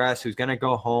seat for us, who's going to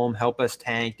go home, help us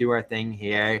tank, do our thing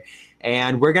here.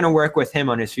 And we're going to work with him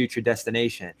on his future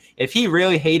destination. If he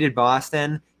really hated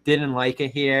Boston, didn't like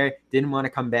it here, didn't want to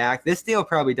come back, this deal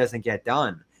probably doesn't get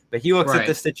done. But he looks at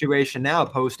the situation now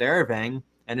post-Irving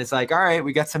and it's like, all right,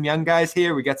 we got some young guys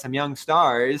here. We got some young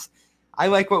stars. I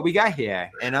like what we got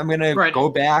here, and I'm going to go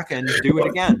back and do it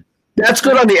again. That's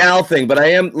good on the Al thing, but I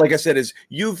am, like I said, is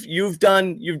you've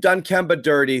done Kemba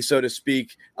dirty, so to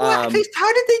speak. How did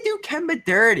they do Kemba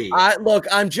dirty? Look,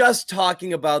 I'm just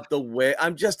talking about the way.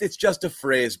 It's just a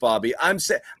phrase, Bobby.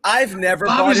 I've never.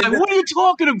 Bobby's like, what are you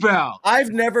talking about? I've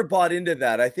never bought into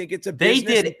that. I think it's a. They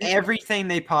did everything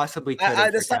they possibly could.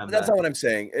 That's not what I'm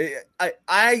saying.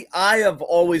 I have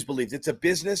always believed it's a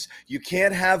business. You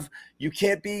can't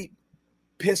be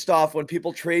pissed off when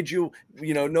people trade you,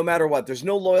 no matter what. There's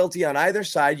no loyalty on either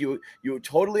side. You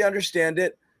totally understand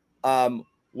it.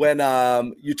 When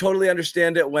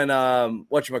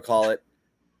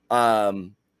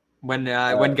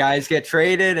guys get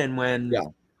traded and when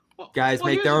guys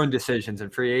make their own decisions in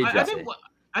free agency.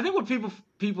 I think what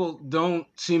people don't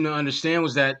seem to understand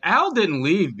was that Al didn't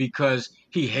leave because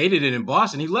he hated it in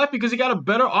Boston. He left because he got a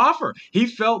better offer. He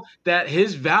felt that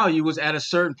his value was at a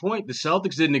certain point. The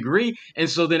Celtics didn't agree. And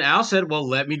so then Al said, well,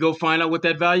 let me go find out what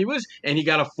that value is. And he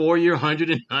got a 4-year,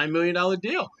 $109 million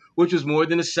deal, which was more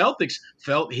than the Celtics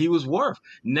felt he was worth.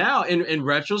 Now, in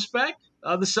retrospect,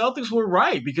 the Celtics were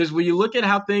right, because when you look at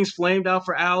how things flamed out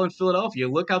for Al in Philadelphia,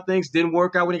 look how things didn't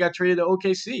work out when he got traded to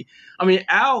OKC. I mean,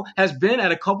 Al has been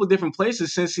at a couple different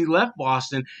places since he left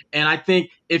Boston. And I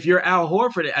think if you're Al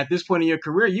Horford at this point in your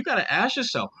career, you got to ask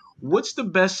yourself, what's the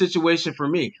best situation for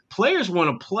me? Players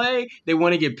want to play, they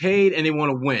want to get paid, and they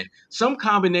want to win. Some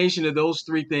combination of those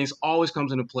three things always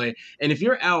comes into play. And if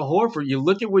you're Al Horford, you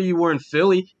look at where you were in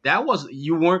Philly,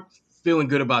 you weren't feeling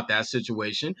good about that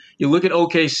situation. You look at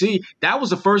OKC, that was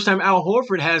the first time Al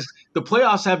Horford the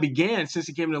playoffs have began since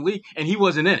he came in the league, and he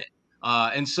wasn't in it.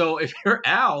 And so if you're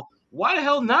Al, why the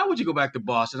hell not would you go back to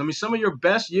Boston? I mean, some of your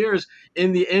best years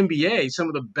in the NBA, some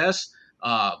of the best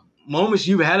moments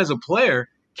you've had as a player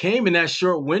came in that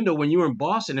short window when you were in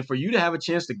Boston. And for you to have a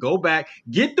chance to go back,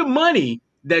 get the money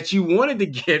that you wanted to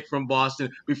get from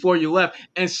Boston before you left,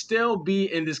 and still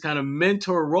be in this kind of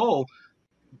mentor role,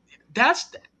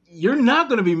 you're not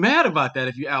going to be mad about that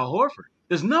if you're Al Horford.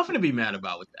 There's nothing to be mad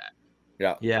about with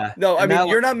that. Yeah. No, I mean,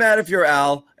 you're not mad if you're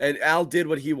Al, and Al did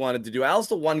what he wanted to do. Al's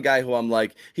the one guy who I'm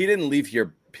like, he didn't leave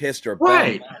here pissed or bummed.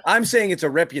 Right. I'm saying it's a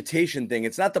reputation thing.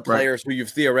 It's not the players who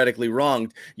you've theoretically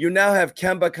wronged. You now have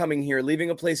Kemba coming here, leaving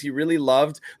a place he really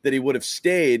loved that he would have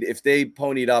stayed if they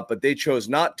ponied up, but they chose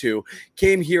not to.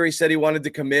 Came here, he said he wanted to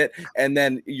commit, and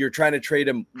then you're trying to trade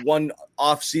him one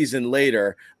off season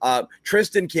later.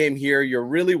 Tristan came here. You're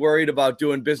really worried about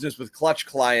doing business with clutch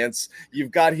clients.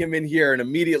 You've got him in here, and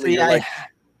immediately you're like,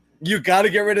 you got to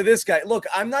get rid of this guy. Look,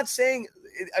 I'm not saying,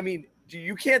 I mean,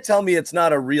 you can't tell me it's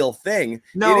not a real thing.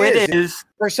 No, it is.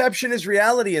 Perception is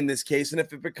reality in this case. And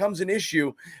if it becomes an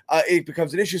issue, it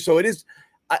becomes an issue. So it is.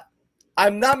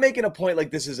 I'm not making a point like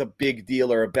this is a big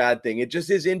deal or a bad thing. It just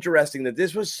is interesting that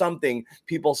this was something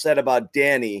people said about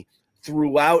Danny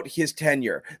throughout his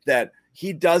tenure, that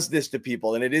he does this to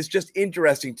people. And it is just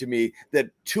interesting to me that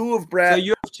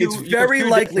it's very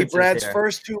likely Brad's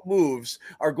first two moves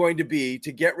are going to be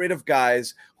to get rid of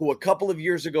guys who a couple of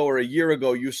years ago or a year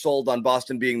ago you sold on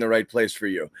Boston being the right place for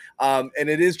you. And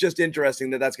it is just interesting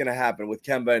that that's going to happen with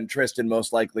Kemba and Tristan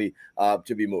most likely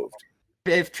to be moved.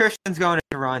 If Tristan's going to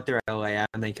Toronto or LA, I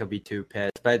don't think he'll be too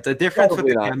pissed. But the difference with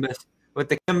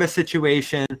the Kemba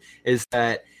situation is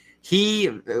that he,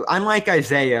 unlike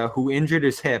Isaiah, who injured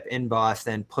his hip in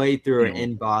Boston, played through it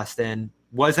in Boston,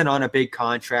 wasn't on a big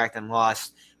contract and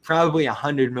lost probably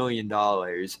 $100 million.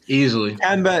 Easily.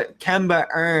 Kemba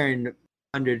earned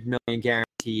 $100 million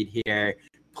guaranteed here,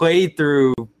 played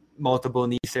through multiple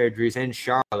knee surgeries in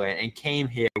Charlotte, and came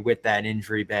here with that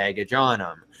injury baggage on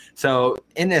him. So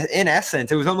in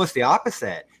essence, it was almost the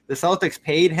opposite. The Celtics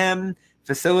paid him,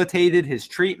 facilitated his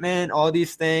treatment, all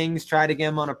these things, tried to get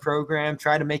him on a program,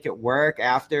 tried to make it work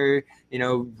after,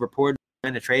 reported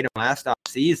trying to trade him last off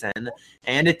season,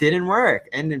 and it didn't work.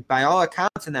 And by all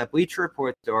accounts in that Bleacher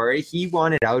Report story, he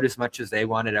wanted out as much as they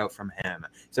wanted out from him.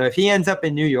 So if he ends up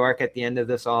in New York at the end of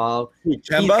this all, he's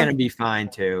going to be fine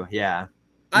too. Yeah.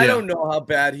 I don't know how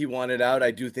bad he wanted out.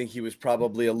 I do think he was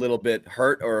probably a little bit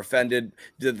hurt or offended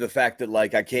to the fact that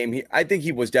like I came here. I think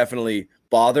he was definitely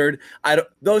bothered.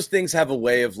 Those things have a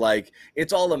way of like,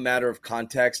 it's all a matter of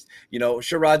context. You know,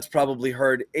 Sherrod's probably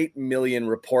heard 8 million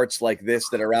reports like this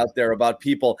that are out there about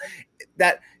people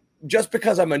that just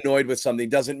because I'm annoyed with something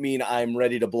doesn't mean I'm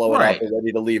ready to blow it up or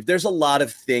ready to leave. There's a lot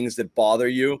of things that bother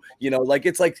you, you know, like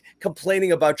it's like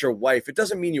complaining about your wife. It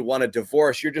doesn't mean you want a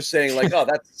divorce. You're just saying like, oh,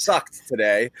 that sucked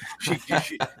today.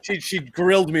 She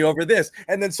grilled me over this.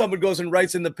 And then someone goes and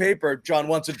writes in the paper, John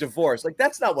wants a divorce. Like,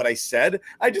 that's not what I said.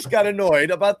 I just got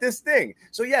annoyed about this thing.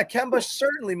 So yeah, Kemba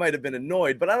certainly might've been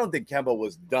annoyed, but I don't think Kemba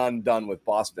was done with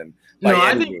Boston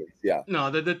by any means. Yeah. No,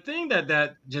 the thing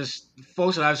that just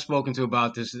folks that I've spoken to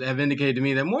about this have indicated to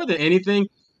me that more than anything,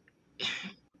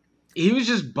 he was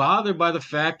just bothered by the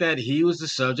fact that he was the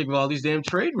subject of all these damn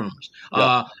trade rumors.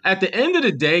 Yep. At the end of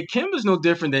the day, Kemba's no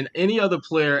different than any other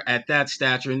player at that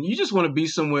stature, and you just want to be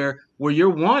somewhere where you're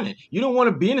wanted. You don't want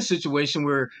to be in a situation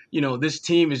where, you know, this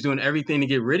team is doing everything to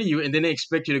get rid of you, and then they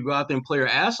expect you to go out there and play your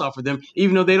ass off for them,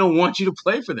 even though they don't want you to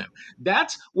play for them.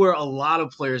 That's where a lot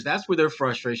of players, that's where their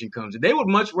frustration comes. They would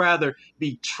much rather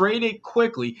be traded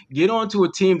quickly, get onto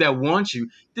a team that wants you,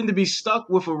 than to be stuck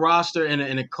with a roster and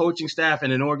a coaching staff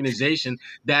and an organization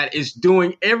that is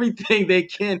doing everything they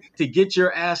can to get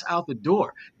your ass out the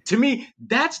door. To me,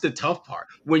 that's the tough part.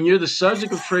 When you're the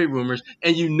subject of trade rumors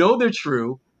and you know they're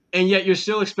true, and yet you're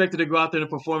still expected to go out there and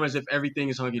perform as if everything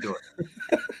is hunky-dory.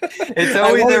 It's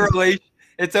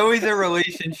always a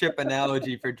relationship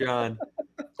analogy for John.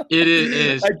 It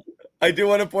is. I do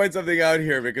want to point something out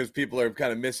here because people are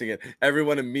kind of missing it.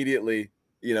 Everyone immediately,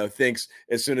 you know, thinks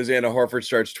as soon as Anna Horford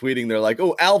starts tweeting, they're like,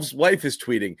 "Oh, Al's wife is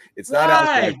tweeting." It's not Al's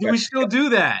wife. Do we still do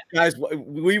that, guys?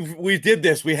 We did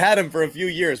this. We had him for a few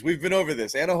years. We've been over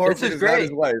this. Anna Horford is not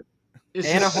his wife.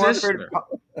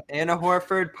 Anna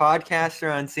Horford,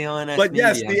 podcaster on CLNS. But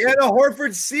yes, the Anna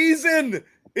Horford season.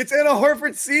 It's Anna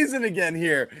Horford season again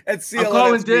here at CLNS. I'm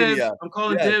calling dibs. I'm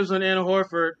calling dibs on Anna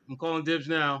Horford. I'm calling dibs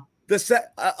now.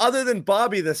 Other than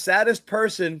Bobby, the saddest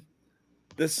person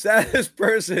on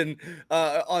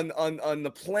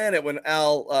the planet when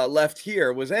Al left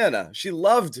here was Anna. She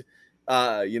loved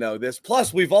this.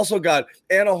 Plus, we've also got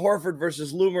Anna Horford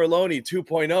versus Lou Merloni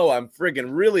 2.0. I'm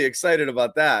friggin' really excited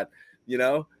about that. You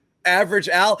know, average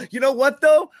Al. You know what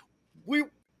though?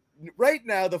 Right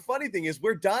now, the funny thing is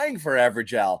we're dying for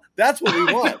average Al. That's what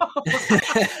we want.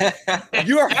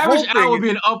 Average Al would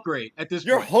be an upgrade at this point.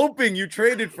 You're hoping you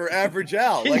traded for average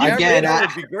Al. Like average Al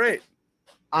would be great.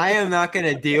 I am not going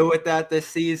to deal with that this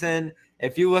season.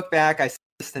 If you look back, I said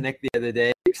this to Nick the other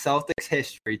day, Celtics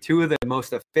history, two of the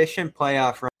most efficient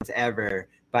playoff runs ever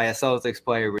by a Celtics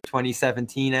player were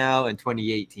 2017 Al and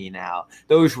 2018 Al.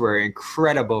 Those were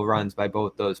incredible runs by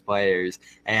both those players,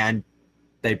 and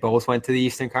they both went to the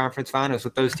Eastern Conference Finals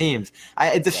with those teams.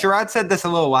 Sherrod said this a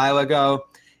little while ago,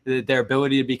 their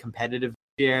ability to be competitive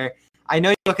this year. I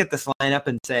know you look at this lineup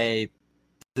and say,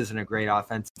 this isn't a great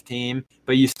offensive team,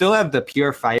 but you still have the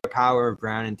pure firepower of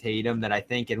Brown and Tatum that I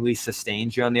think at least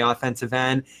sustains you on the offensive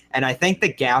end. And I think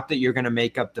the gap that you're going to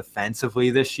make up defensively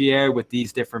this year with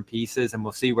these different pieces, and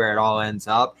we'll see where it all ends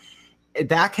up,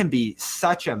 that can be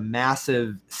such a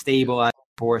massive stabilizing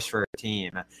force for a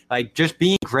team. Like just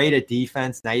being great at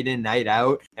defense night in, night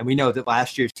out. And we know that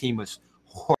last year's team was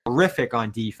horrific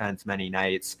on defense many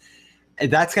nights.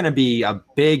 That's going to be a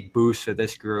big boost for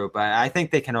this group. I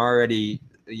think they can already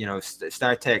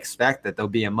start to expect that they'll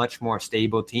be a much more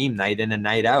stable team night in and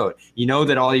night out. You know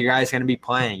that all your guys are going to be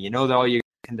playing. You know that all you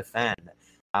can defend.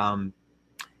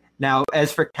 Now,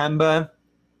 as for Kemba,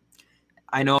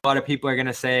 I know a lot of people are going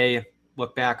to say,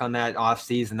 look back on that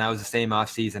offseason, that was the same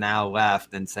offseason Al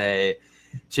left, and say,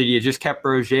 should you just kept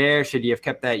Rozier? Should you have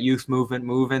kept that youth movement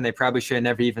moving? They probably should have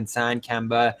never even signed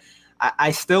Kemba.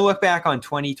 I still look back on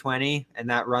 2020 and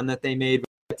that run that they made with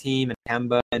the team and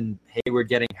Kemba and Hayward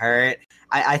getting hurt.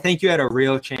 I think you had a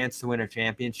real chance to win a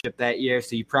championship that year,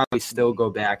 so you probably still go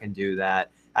back and do that.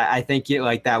 I think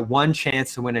that one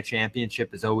chance to win a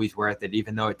championship is always worth it,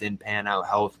 even though it didn't pan out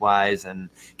health-wise and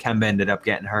Kemba ended up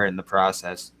getting hurt in the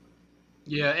process.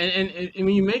 Yeah, and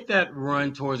when you make that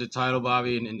run towards the title,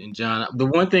 Bobby and John, the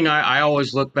one thing I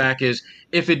always look back is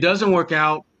if it doesn't work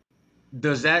out,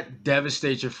 does that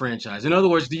devastate your franchise? In other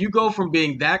words, do you go from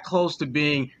being that close to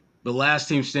being the last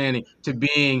team standing to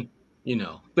being,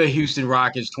 the Houston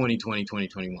Rockets 2020,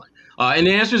 2021? And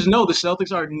the answer is no. The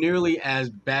Celtics aren't nearly as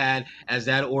bad as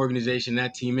that organization,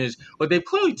 that team is, but they've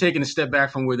clearly taken a step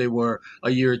back from where they were a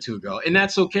year or two ago. And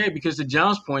that's okay because to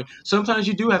John's point, sometimes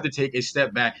you do have to take a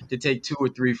step back to take 2 or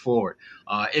 3 forward.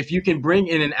 If you can bring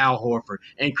in an Al Horford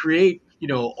and create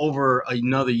over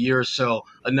another year or so,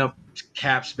 enough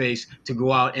cap space to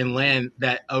go out and land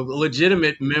that a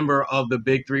legitimate member of the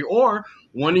big three, or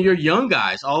one of your young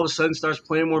guys all of a sudden starts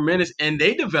playing more minutes and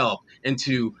they develop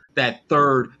into that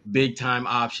third big time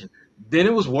option, then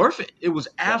it was worth it. It was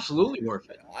absolutely worth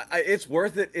it. It's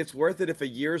worth it. It's worth it if a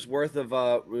year's worth of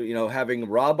having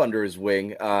Rob under his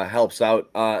wing helps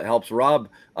Rob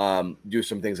do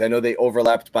some things. I know they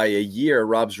overlapped by a year,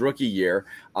 Rob's rookie year.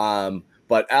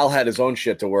 But Al had his own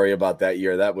shit to worry about that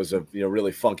year. That was a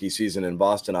really funky season in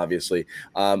Boston, obviously.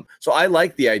 So I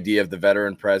like the idea of the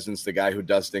veteran presence, the guy who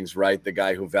does things right, the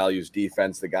guy who values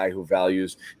defense, the guy who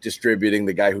values distributing,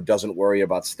 the guy who doesn't worry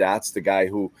about stats, the guy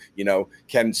who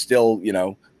can still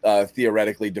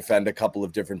theoretically defend a couple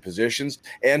of different positions,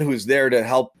 and who's there to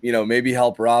help maybe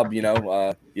help Rob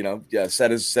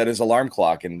set his alarm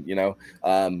clock and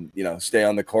stay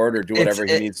on the court or do whatever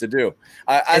he needs to do.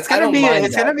 It's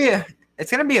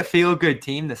gonna be a feel-good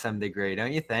team to some degree,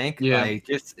 don't you think? Yeah. Like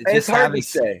it's hard to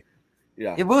say.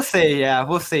 Yeah, we'll see. Yeah,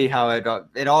 we'll see how it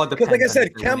all depends. Because, like I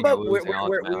said,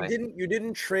 Kemba, you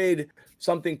didn't trade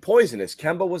something poisonous.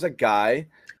 Kemba was a guy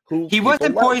who he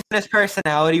wasn't poisonous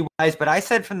personality-wise, but I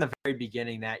said from the very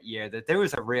beginning that year that there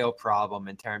was a real problem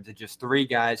in terms of just three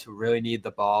guys who really need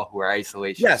the ball, who are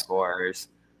isolation scorers.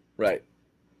 Right.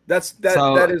 That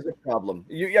is a problem.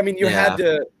 You had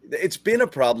to. It's been a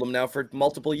problem now for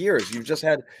multiple years. You've just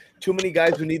had too many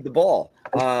guys who need the ball.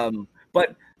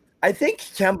 But I think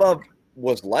Kemba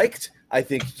was liked. I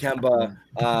think Kemba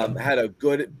had a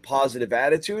good, positive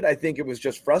attitude. I think it was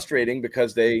just frustrating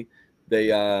because they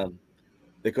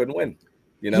couldn't win.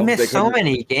 He missed so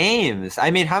many games.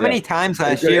 I mean, how many times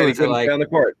last year was it like on the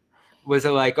court? Was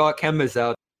it like, oh, Kemba's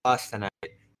out, lost tonight?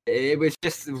 It was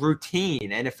just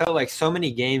routine, and it felt like so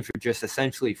many games were just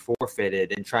essentially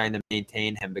forfeited in trying to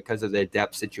maintain him because of their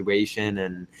depth situation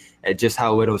and just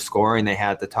how little scoring they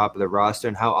had at the top of the roster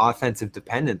and how offensive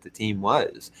dependent the team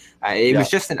was. It was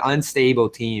just an unstable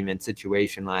team and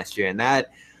situation last year, and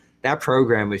that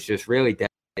program was just really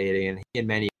devastating. And he, in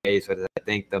many ways, was, I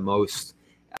think, the most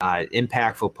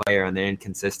impactful player on their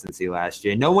inconsistency last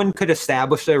year. No one could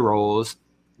establish their roles.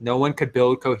 No one could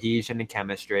build cohesion and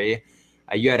chemistry.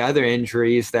 You had other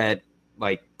injuries that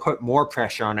put more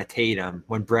pressure on a Tatum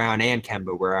when Brown and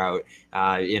Kemba were out.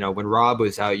 When Rob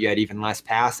was out, you had even less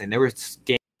passing. There was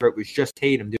games where it was just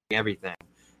Tatum doing everything.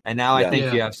 And now I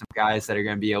think you have some guys that are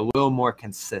going to be a little more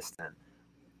consistent.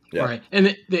 Yeah. Right.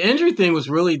 And the injury thing was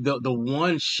really the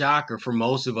one shocker for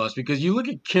most of us, because you look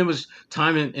at Kemba's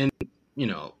time in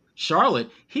Charlotte,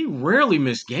 he rarely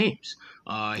missed games.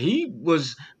 He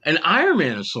was an Iron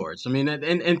Man of sorts. I mean,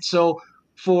 and so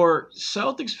for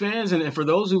Celtics fans and for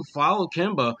those who follow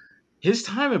Kemba, his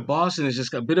time at Boston is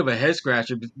just a bit of a head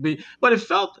scratcher. But it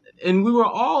felt, and we were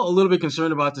all a little bit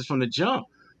concerned about this from the jump,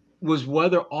 was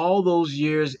whether all those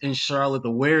years in Charlotte, the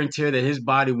wear and tear that his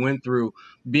body went through,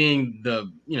 being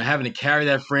having to carry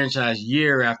that franchise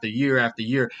year after year after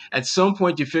year, at some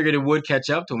point you figured it would catch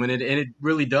up to him, and it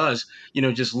really does.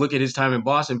 Just look at his time in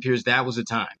Boston, appears that was the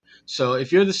time. So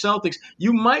if you're the Celtics,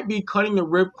 you might be cutting the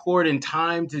ripcord in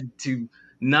time to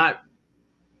not,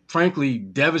 frankly,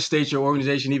 devastate your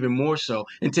organization even more so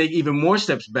and take even more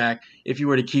steps back if you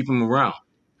were to keep him around.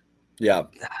 Yeah.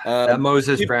 That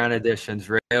Moses Brown edition's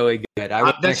really good.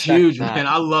 That's huge, man.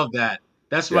 I love that.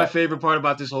 That's my favorite part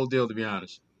about this whole deal, to be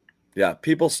honest. Yeah.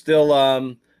 People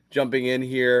still jumping in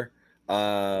here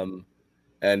and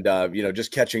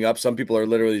just catching up. Some people are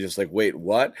literally just like, wait,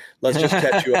 what? Let's just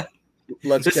catch you up.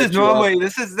 This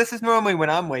is normally when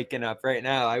I'm waking up right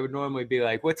now. I would normally be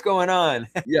like, what's going on?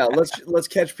 Yeah, let's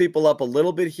catch people up a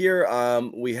little bit here.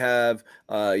 We have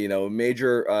a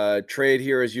major trade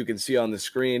here, as you can see on the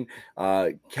screen.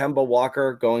 Kemba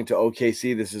Walker going to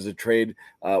OKC. This is a trade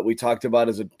we talked about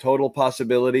as a total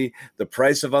possibility. The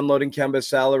price of unloading Kemba's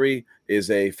salary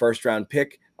is a first-round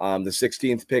pick. The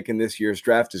 16th pick in this year's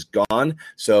draft is gone.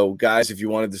 So, guys, if you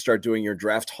wanted to start doing your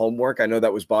draft homework, I know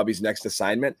that was Bobby's next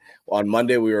assignment. On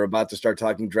Monday, we were about to start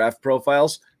talking draft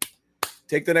profiles.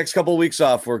 Take the next couple of weeks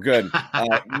off. We're good.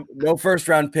 No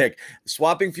first-round pick.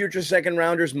 Swapping future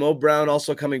second-rounders. Mo Brown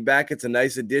also coming back. It's a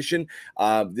nice addition.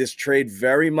 This trade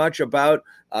very much about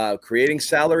creating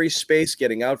salary space,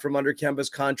 getting out from under Kemba's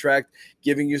contract,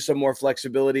 giving you some more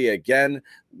flexibility. Again,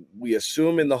 we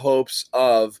assume in the hopes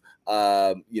of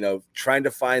trying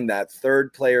to find that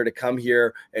third player to come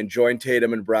here and join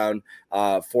Tatum and Brown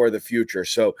for the future.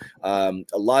 So a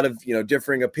lot of,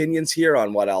 differing opinions here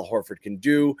on what Al Horford can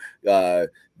do, the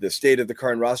state of the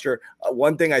current roster.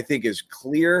 One thing I think is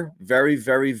clear, very,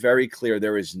 very, very clear.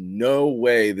 There is no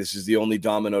way this is the only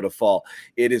domino to fall.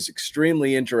 It is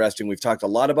extremely interesting. We've talked a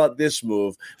lot about this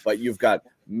move, but you've got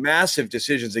massive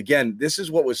decisions. Again, this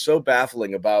is what was so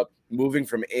baffling about moving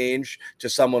from Ainge to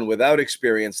someone without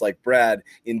experience like Brad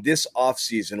in this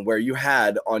offseason, where you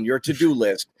had on your to-do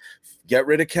list, get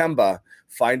rid of Kemba,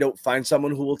 find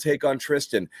someone who will take on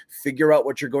Tristan, figure out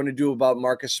what you're going to do about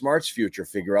Marcus Smart's future,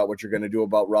 figure out what you're going to do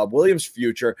about Rob Williams'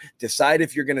 future, decide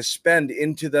if you're going to spend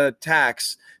into the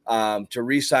tax to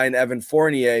re-sign Evan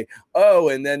Fournier. Oh,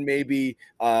 and then maybe,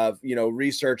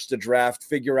 research the draft,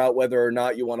 figure out whether or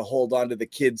not you want to hold on to the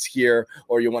kids here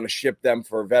or you want to ship them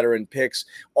for veteran picks.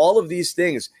 All of these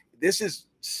things, this is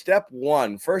step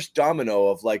one, first domino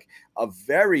of like a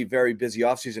very, very busy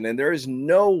offseason. And there is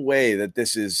no way that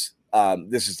this is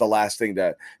the last thing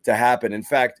to happen. In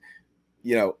fact,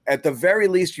 at the very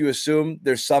least, you assume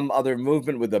there's some other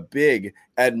movement with a big.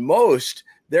 At most,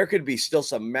 there could be still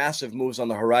some massive moves on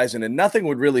the horizon, and nothing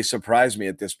would really surprise me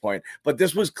at this point. But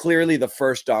this was clearly the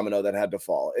first domino that had to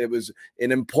fall. It was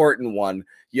an important one.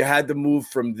 You had to move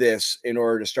from this in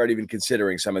order to start even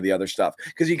considering some of the other stuff,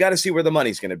 because you got to see where the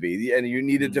money's going to be, and you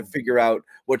needed to figure out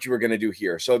what you were going to do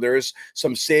here. So there's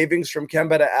some savings from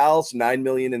Kemba to Al's, $9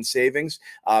 million in savings.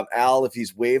 Al, if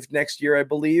he's waived next year, I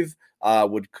believe,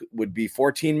 would be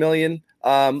 $14 million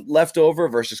left over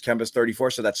versus Kemba's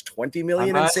 34. So that's $20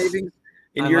 million in savings.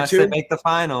 Unless they make the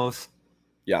finals.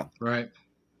 Yeah. Right.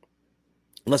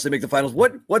 Unless they make the finals.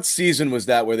 What season was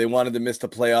that where they wanted to miss the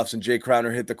playoffs and Jay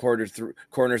Crowder hit the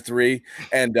corner three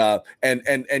and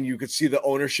you could see the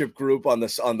ownership group on the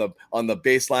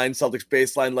baseline, Celtics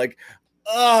baseline, like,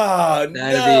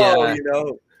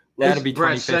 that'd be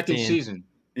Brad's second season.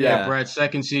 Yeah, Brad's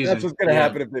second season. That's what's gonna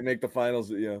happen if they make the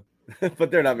finals,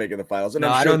 but they're not making the finals. And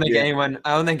I don't think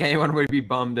anyone would be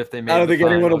bummed if they made. I don't think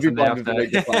anyone will be bummed if they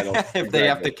make the finals. If they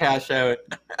have to cash out.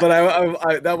 But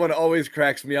I that one always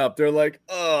cracks me up. They're like,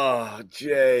 "Oh,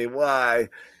 Jay, why?"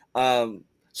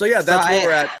 So yeah, that's where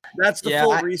we're at. That's the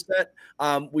full reset.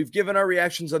 We've given our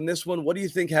reactions on this one. What do you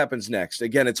think happens next?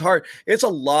 Again, it's hard. It's a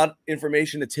lot of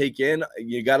information to take in.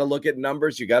 You got to look at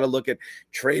numbers. You got to look at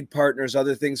trade partners,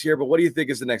 other things here. But what do you think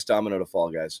is the next domino to fall,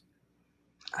 guys?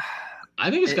 I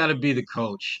think it's got to be the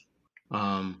coach.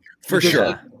 For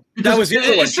sure. That was the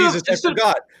other one. Jesus, I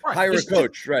forgot. Right, hire a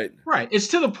coach. Right. It's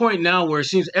to the point now where it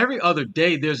seems every other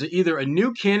day there's either a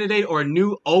new candidate or a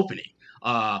new opening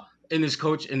in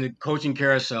the coaching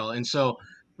carousel. And so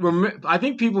I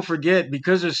think people forget,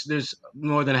 because there's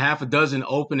more than half a dozen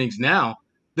openings now.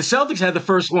 The Celtics had the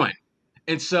first one.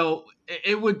 And so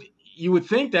you would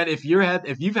think that if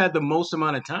you've had the most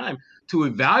amount of time to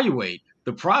evaluate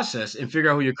the process and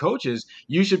figure out who your coach is,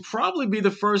 you should probably be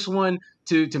the first one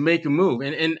to make a move.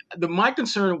 And my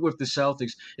concern with the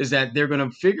Celtics is that they're going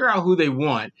to figure out who they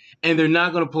want, and they're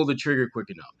not going to pull the trigger quick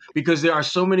enough, because there are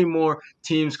so many more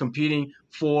teams competing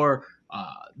for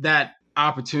that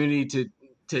opportunity to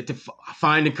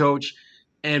find a coach.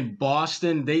 And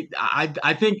Boston,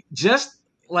 I think, just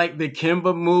like the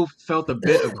Kemba move felt a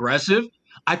bit aggressive,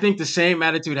 I think the same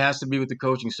attitude has to be with the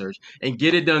coaching search, and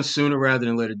get it done sooner rather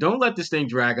than later. Don't let this thing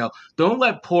drag out. Don't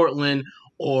let Portland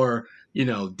or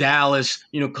Dallas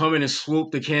come in and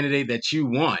swoop the candidate that you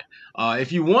want.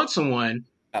 If you want someone,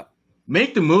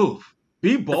 make the move.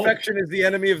 Be bold. Perfection is the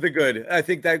enemy of the good. I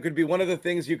think that could be one of the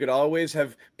things you could always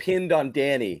have pinned on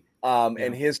Danny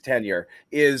and his tenure,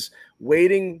 is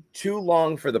waiting too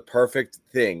long for the perfect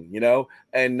thing,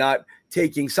 and not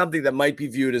taking something that might be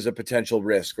viewed as a potential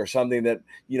risk, or something that,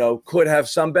 could have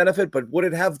some benefit, but would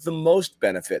it have the most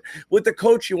benefit? With the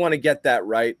coach, you want to get that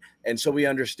right. And so we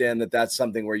understand that that's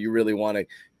something where you really want to,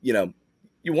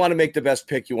 you want to make the best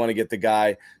pick. You want to get the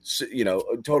guy,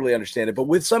 totally understand it. But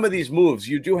with some of these moves,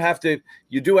 you do have to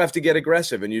get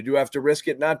aggressive, and you do have to risk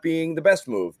it not being the best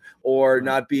move, or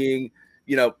not being,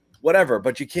 whatever,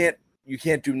 but you can't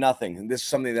do nothing. And this is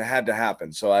something that had to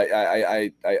happen. So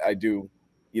I do,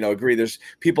 agree. There's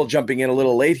people jumping in a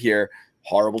little late here.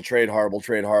 Horrible trade.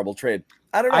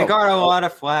 I don't know. I got a lot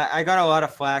of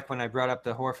flack when I brought up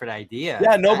the Horford idea.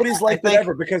 Yeah, nobody's liked it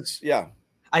ever, because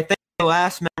I think the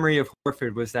last memory of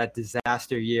Horford was that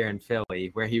disaster year in Philly,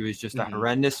 where he was just a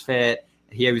horrendous fit.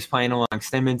 He was playing along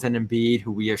Simmons and Embiid,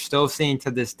 who we are still seeing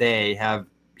to this day have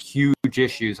huge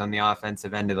issues on the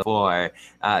offensive end of the floor.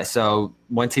 So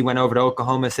once he went over to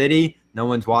Oklahoma City, no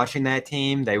one's watching that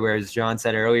team. They were, as John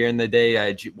said earlier in the day,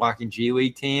 a walking G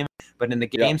League team. But in the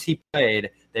games he played,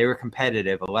 they were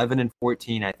competitive.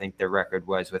 11-14, I think their record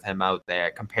was with him out there,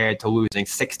 compared to losing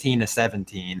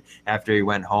 16-17 after he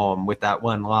went home with that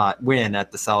one win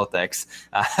at the Celtics.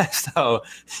 So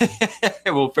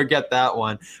we'll forget that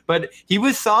one. But he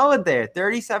was solid there,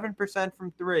 37%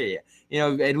 from three.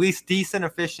 At least decent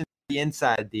efficiency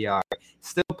inside the arc.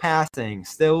 Still passing,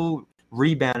 still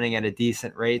rebounding at a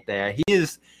decent rate there. He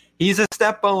he's a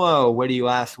step below what he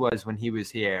last was when he was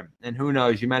here. And who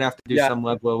knows, you might have to do some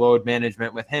level of load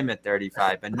management with him at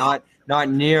 35, but not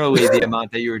nearly the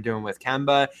amount that you were doing with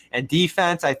Kemba. And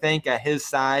defense, I think at his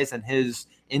size and his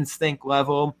instinct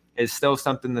level is still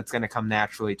something that's going to come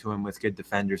naturally to him with good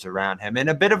defenders around him. And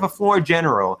a bit of a floor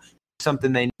general,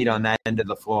 something they need on that end of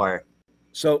the floor.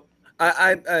 So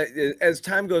I as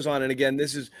time goes on, and again,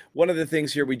 this is one of the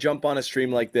things here, we jump on a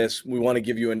stream like this, we want to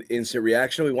give you an instant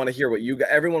reaction. We want to hear what you got.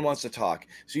 Everyone wants to talk.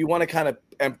 So you want to kind of,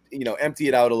 empty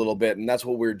it out a little bit. And that's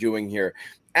what we're doing here.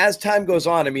 As time goes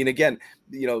on, I mean, again,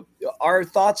 our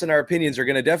thoughts and our opinions are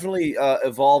going to definitely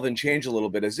evolve and change a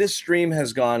little bit. As this stream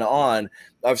has gone on,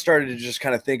 I've started to just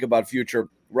kind of think about future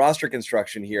roster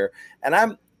construction here.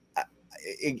 And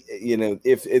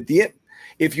if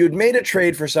you'd made a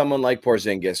trade for someone like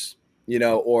Porzingis,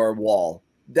 or Wall,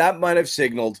 that might have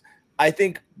signaled, I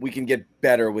think we can get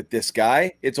better with this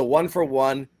guy. It's a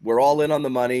 1-for-1. We're all in on the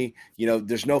money.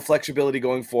 There's no flexibility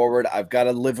going forward. I've got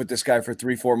to live with this guy for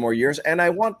 3-4 more years, and I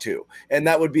want to. And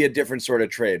that would be a different sort of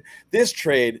trade. This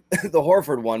trade, the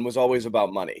Horford one, was always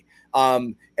about money.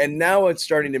 And now it's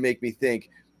starting to make me think,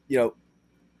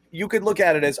 you could look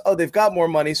at it as, they've got more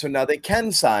money, so now they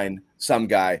can sign some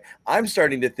guy. I'm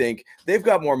starting to think they've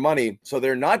got more money, so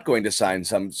they're not going to sign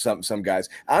some guys.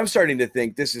 I'm starting to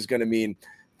think this is going to mean,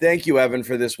 thank you, Evan,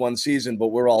 for this one season, but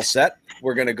we're all set.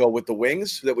 We're going to go with the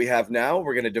wings that we have now.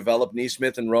 We're going to develop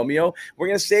Nesmith and Romeo. We're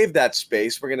going to save that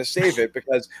space. We're going to save it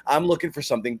because I'm looking for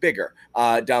something bigger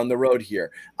down the road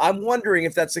here. I'm wondering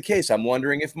if that's the case. I'm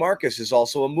wondering if Marcus is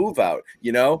also a move out,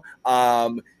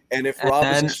 and if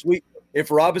Rob is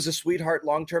Rob is a sweetheart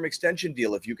long-term extension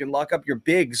deal, if you can lock up your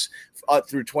bigs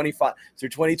through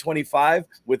 2025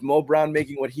 with Mo Brown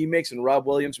making what he makes and Rob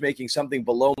Williams making something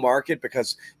below market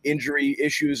because injury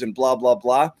issues and blah, blah,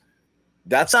 blah,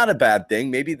 that's not a bad thing.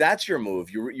 Maybe that's your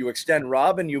move. You extend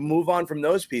Rob and you move on from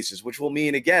those pieces, which will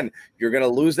mean, again, you're going to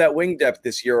lose that wing depth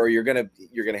this year, or you're going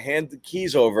to hand the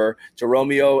keys over to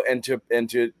Romeo and to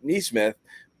Nesmith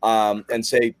and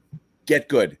say, get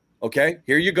good. Okay,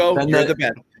 here you go. You're the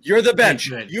bench. You're the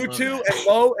bench. You two and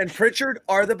Mo and Pritchard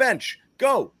are the bench.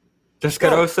 Go. This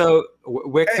could also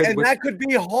that could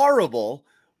be horrible,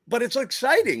 but it's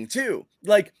exciting too.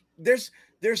 Like there's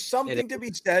something to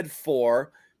be said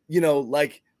for,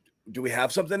 do we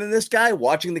have something in this guy?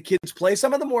 Watching the kids play.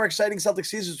 Some of the more exciting Celtics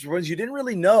seasons were ones you didn't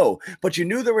really know, but you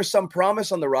knew there was some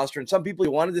promise on the roster and some people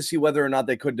you wanted to see whether or not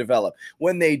they could develop.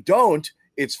 When they don't,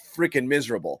 it's freaking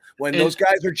miserable. When those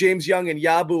guys are James Young and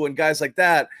Yabu and guys like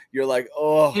that, you're like,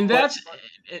 oh.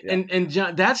 And and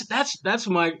John, that's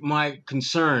my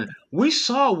concern. We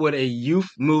saw what a youth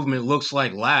movement looks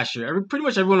like last year. Pretty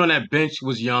much everyone on that bench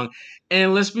was young,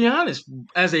 and let's be honest,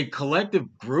 as a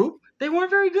collective group, they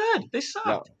weren't very good. They sucked.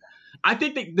 No. I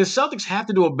think the Celtics have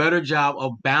to do a better job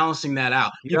of balancing that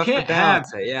out. You can't have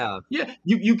it,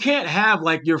 you can't have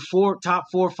like your top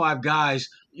 4 or 5 guys,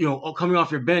 coming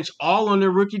off your bench all on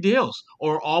their rookie deals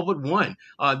or all but one.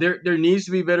 There needs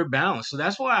to be better balance. So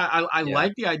that's why I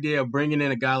like the idea of bringing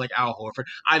in a guy like Al Horford.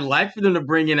 I like for them to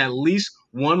bring in at least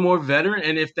one more veteran,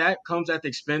 and if that comes at the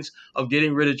expense of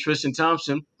getting rid of Tristan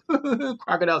Thompson,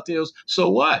 crocodile tears, so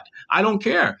what? I don't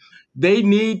care. They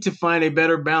need to find a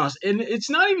better balance. And it's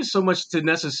not even so much to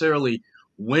necessarily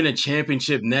win a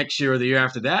championship next year or the year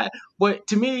after that. But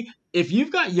to me, if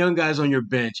you've got young guys on your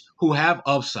bench who have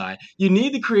upside, you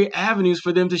need to create avenues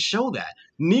for them to show that.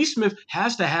 Nesmith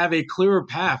has to have a clearer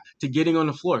path to getting on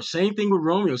the floor. Same thing with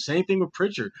Romeo. Same thing with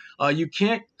Pritchard. You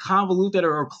can't convolute that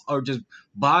or just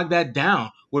bog that down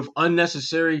with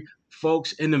unnecessary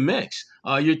folks in the mix.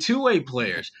 Your two-way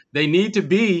players, they need to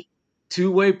be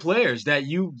two-way players that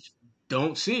you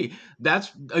don't see.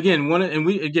 That's again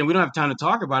we don't have time to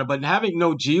talk about it, but having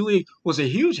no G League was a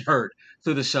huge hurt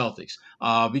to the Celtics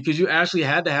because you actually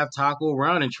had to have Taco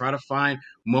around and try to find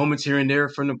moments here and there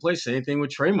from the play. Same thing with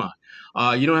Draymond.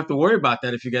 You don't have to worry about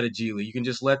that if you got a G League. You can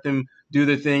just let them do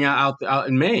their thing out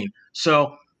in Maine.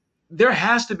 So there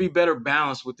has to be better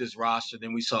balance with this roster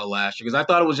than we saw last year because I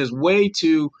thought it was just way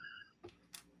too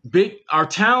big. Our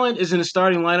talent is in the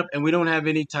starting lineup, and we don't have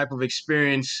any type of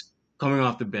experience coming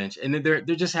off the bench, and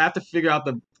they just have to figure out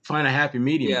find a happy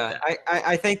medium. Yeah, with that.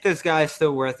 I think this guy's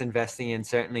still worth investing in.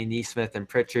 Certainly, Nesmith and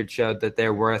Pritchard showed that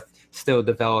they're worth still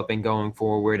developing going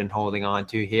forward and holding on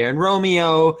to here. And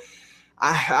Romeo,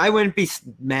 I wouldn't be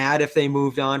mad if they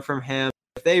moved on from him.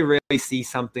 If they really see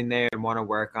something there and want to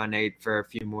work on it for a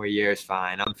few more years,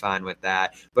 fine. I'm fine with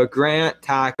that. But Grant,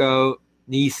 Taco,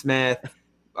 Nesmith,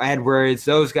 Edwards,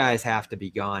 those guys have to be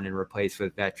gone and replaced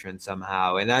with veterans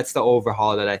somehow. And that's the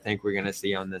overhaul that I think we're going to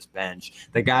see on this bench.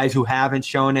 The guys who haven't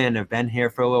shown it and have been here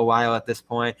for a little while at this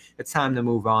point, it's time to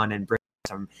move on and bring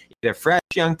some either fresh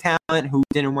young talent who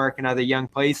didn't work in other young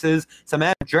places, some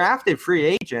drafted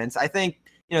free agents. I think,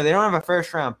 they don't have a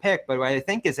first-round pick, but what I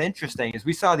think is interesting is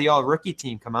we saw the all-rookie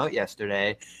team come out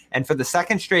yesterday, and for the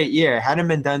second straight year, it hadn't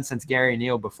been done since Gary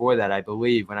Neal before that, I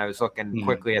believe, when I was looking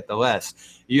quickly at the list.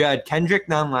 You had Kendrick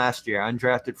Nunn last year,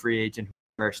 undrafted free agent,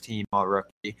 first-team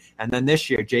all-rookie, and then this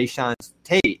year, Jayshawn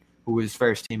Tate, who was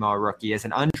first-team all-rookie, as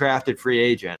an undrafted free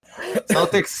agent.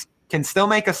 Celtics can still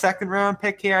make a second-round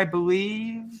pick here, I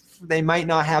believe. They might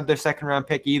not have their second-round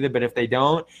pick either, but if they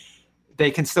don't, they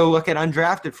can still look at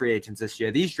undrafted free agents this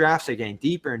year. These drafts are getting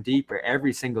deeper and deeper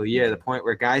every single year, to the point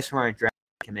where guys who aren't drafted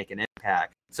can make an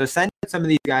impact. So send in some of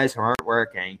these guys who aren't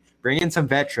working. Bring in some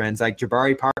veterans, like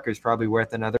Jabari Parker's probably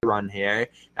worth another run here,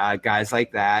 guys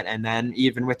like that. And then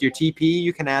even with your TP,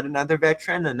 you can add another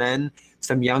veteran, and then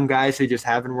some young guys who just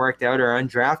haven't worked out, or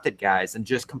undrafted guys, and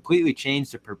just completely change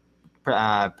the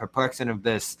perplexing of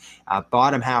this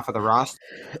bottom half of the roster.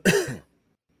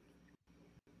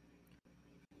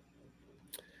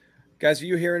 Guys, are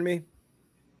you hearing me?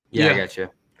 Yeah, I got you.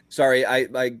 Sorry,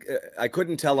 I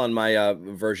couldn't tell on my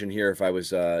version here if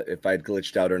I'd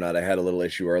glitched out or not. I had a little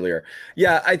issue earlier.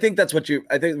 Yeah, I think what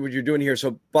you're doing here.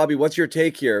 So, Bobby, what's your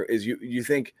take here? Is you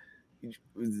think,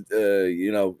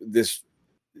 this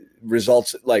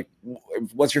results, like,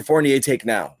 what's your Fournier take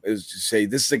now? Is to say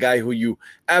this is a guy who you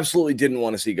absolutely didn't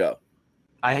want to see go.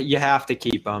 You have to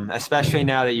keep him, especially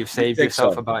now that you've saved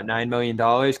yourself about $9 million,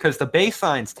 because the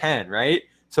baseline's 10, right?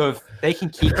 So if they can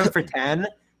keep him for 10,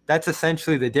 that's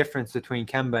essentially the difference between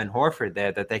Kemba and Horford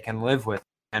there, that they can live with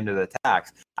under the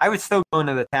tax. I would still go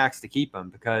into the tax to keep him,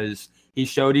 because he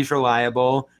showed he's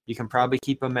reliable. You can probably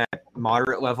keep him at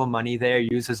moderate level money there,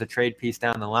 use as a trade piece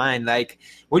down the line. Like,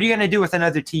 what are you going to do with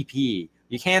another TPE?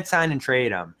 You can't sign and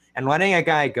trade him. And letting a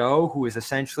guy go who is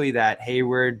essentially that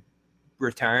Hayward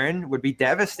return would be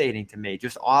devastating to me.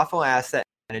 Just awful asset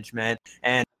management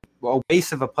and a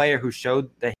waste of a player who showed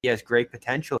that he has great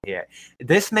potential here.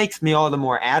 This makes me all the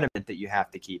more adamant that you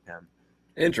have to keep him.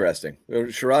 Interesting.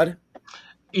 Sherrod?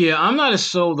 Yeah, I'm not as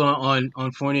sold on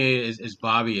Fournier as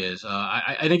Bobby is.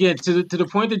 And again, to the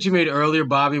point that you made earlier,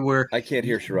 Bobby, where I can't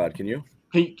hear Sherrod. Can you?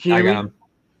 Can you hear me? Him.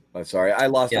 Oh, sorry, I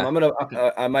lost him.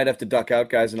 I might have to duck out,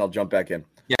 guys, and I'll jump back in.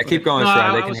 Yeah, keep going,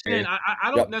 Sherrod. I was saying,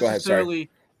 I don't necessarily.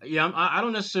 I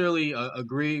don't necessarily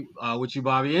agree with you,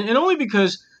 Bobby, and only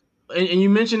because. And you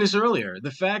mentioned this earlier.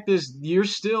 The fact is,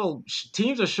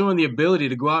 teams are showing the ability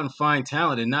to go out and find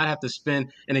talent and not have to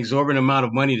spend an exorbitant amount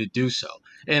of money to do so.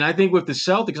 And I think with the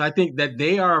Celtics, I think that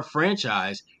they are a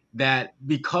franchise that,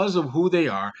 because of who they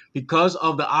are, because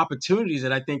of the opportunities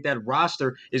that I think that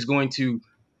roster is going to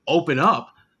open up,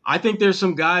 I think there's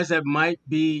some guys that might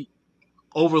be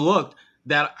overlooked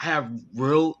that have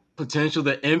real potential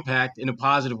to impact in a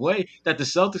positive way that the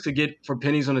Celtics could get for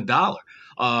pennies on a dollar.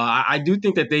 I do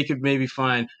think that they could maybe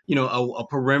find, a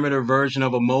perimeter version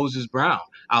of a Moses Brown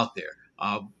out there.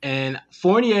 And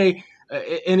Fournier,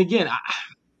 and again,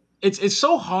 it's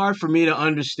so hard for me to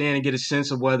understand and get a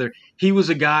sense of whether he was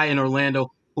a guy in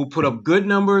Orlando who put up good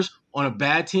numbers on a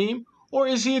bad team, or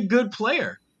is he a good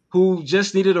player who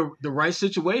just needed the right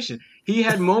situation. He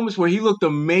had moments where he looked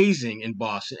amazing in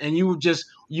Boston, and you would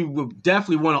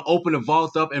definitely want to open the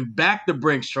vault up and back the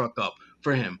Brinks truck up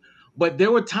for him. But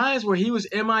there were times where he was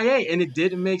MIA, and it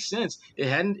didn't make sense. It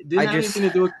didn't have anything to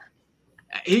do with.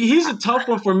 He's a tough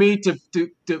one for me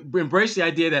to embrace the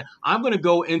idea that I'm going to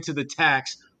go into the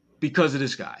tax because of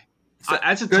this guy. So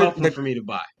that's a tough one for me to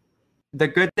buy. The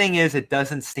good thing is it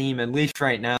doesn't seem, at least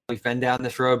right now, we've been down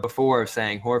this road before of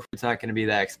saying Horford's not going to be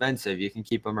that expensive. You can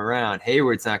keep him around.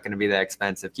 Hayward's not going to be that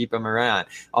expensive. Keep him around.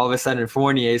 All of a sudden,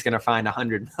 Fournier is going to find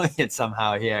 $100 million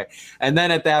somehow here. And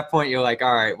then at that point, you're like,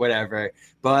 all right, whatever.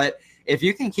 But if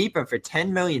you can keep him for $10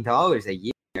 million a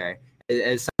year,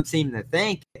 as some seem to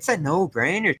think, it's a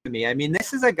no-brainer to me. I mean,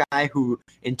 this is a guy who,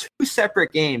 in 2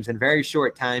 separate games in very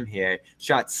short time here,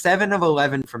 shot 7 of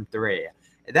 11 from 3.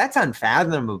 That's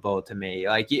unfathomable to me.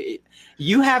 Like,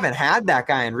 you haven't had that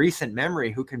guy in recent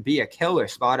memory who can be a killer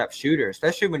spot-up shooter,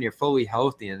 especially when you're fully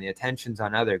healthy and the attention's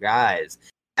on other guys.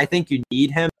 I think you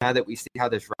need him now that we see how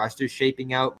this roster is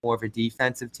shaping out, more of a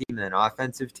defensive team than an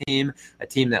offensive team, a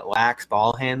team that lacks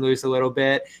ball handlers a little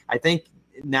bit. I think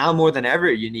now more than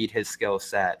ever you need his skill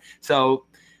set. So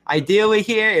ideally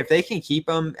here, if they can keep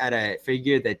him at a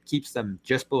figure that keeps them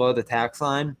just below the tax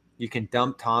line, you can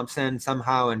dump Thompson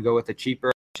somehow and go with a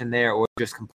cheaper option there, or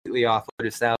just completely offload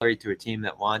his salary to a team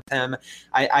that wants him.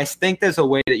 I think there's a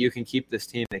way that you can keep this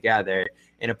team together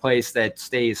in a place that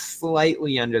stays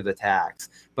slightly under the tax.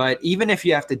 But even if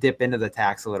you have to dip into the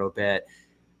tax a little bit,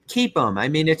 keep him. I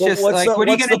mean, it's just like, what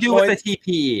are you going to do with the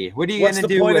TPE? What are you going to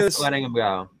do with letting him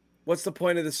go? what's the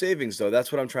point of the savings though?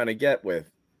 That's what I'm trying to get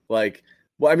with. Like,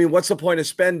 well, I mean, what's the point of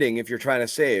spending if you're trying to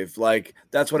save? Like,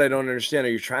 that's what I don't understand. Are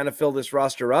you trying to fill this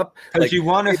roster up? Because like, you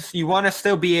want to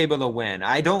still be able to win.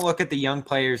 I don't look at the young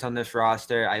players on this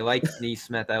roster. I like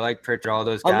Neesmith. I like Pritchard, all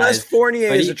those guys. Unless Fournier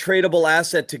is a tradable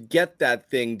asset to get that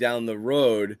thing down the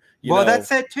road. Well,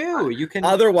 that's it too. You can.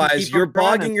 Otherwise, you're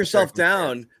bogging yourself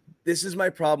down. This is my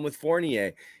problem with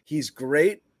Fournier. He's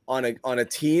great on a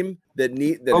team that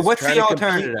need. That well, what's the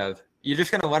alternative? You're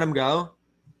just gonna let him go?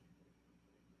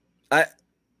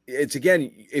 It's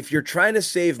again, if you're trying to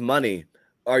save money,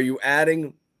 are you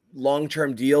adding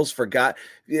long-term deals for guys?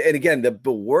 And again,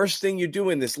 the worst thing you do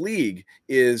in this league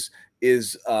is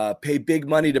pay big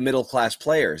money to middle-class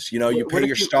players. You pay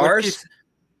your stars.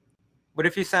 What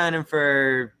if you sign him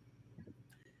for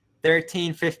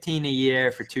 13, 15 a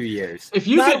year for 2 years? If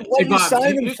you not what you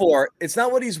sign him for, it's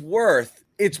not what he's worth.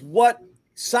 It's what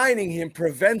signing him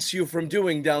prevents you from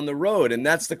doing down the road. And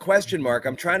that's the question mark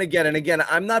I'm trying to get. And again,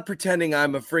 I'm not pretending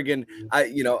I'm a friggin',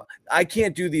 I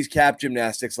can't do these cap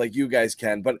gymnastics like you guys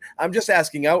can, but I'm just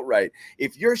asking outright.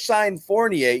 If you're signed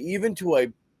Fournier, even to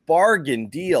a bargain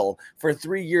deal for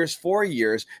 3 years, 4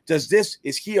 years,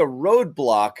 is he a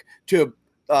roadblock to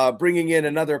bringing in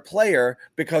another player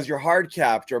because you're hard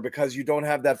capped or because you don't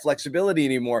have that flexibility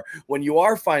anymore when you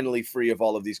are finally free of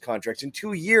all of these contracts in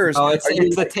 2 years? Oh, it's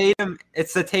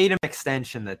the Tatum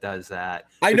extension that does that.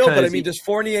 I know, but I mean, does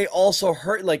Fournier also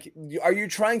hurt? Like, are you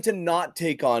trying to not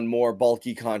take on more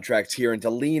bulky contracts here and to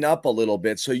lean up a little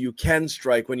bit so you can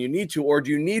strike when you need to, or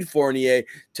do you need Fournier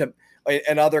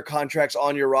and other contracts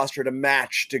on your roster to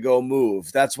match to go move?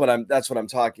 That's what I'm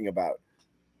talking about.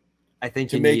 I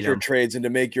think to make your trades and to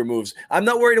make your moves. I'm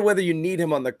not worried whether you need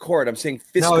him on the court. I'm saying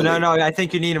fiscally. No. I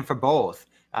think you need him for both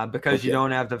because you don't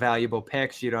have the valuable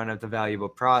picks. You don't have the valuable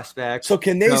prospects. So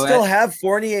can they still have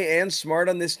Fournier and Smart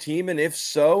on this team? And if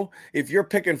so, if you're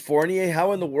picking Fournier,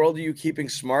 how in the world are you keeping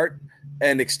Smart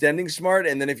and extending Smart?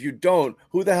 And then if you don't,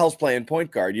 who the hell's playing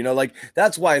point guard?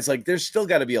 That's why it's like there's still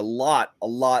got to be a lot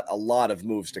of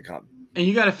moves to come. And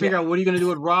you got to figure out what are you going to do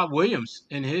with Rob Williams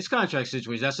in his contract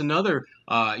situation. That's another,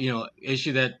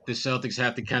 issue that the Celtics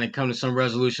have to kind of come to some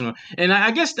resolution on. And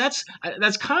I guess that's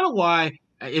kind of why,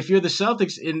 if you're the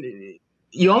Celtics,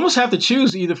 you almost have to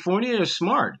choose either Fournier or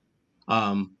Smart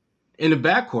in the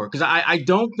backcourt, because I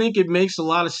don't think it makes a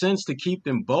lot of sense to keep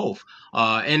them both.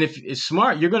 And if it's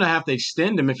Smart, you're going to have to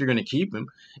extend him if you're going to keep him.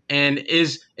 And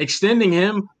is extending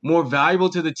him more valuable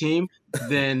to the team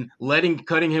than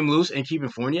cutting him loose and keeping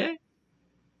Fournier?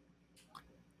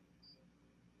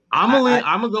 I'm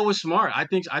gonna go with Smart. I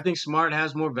think Smart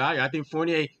has more value. I think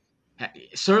Fournier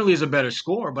certainly is a better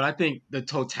scorer, but I think the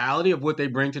totality of what they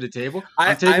bring to the table,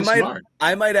 Smart.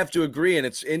 I might have to agree, and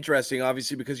it's interesting,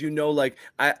 obviously, because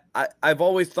I've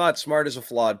always thought Smart is a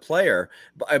flawed player,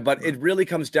 but it really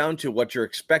comes down to what you're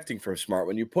expecting from Smart.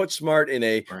 When you put Smart in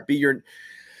be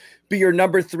your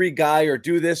number 3 guy or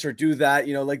do this or do that,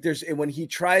 when he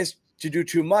tries to do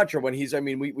too much, or when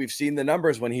we've seen the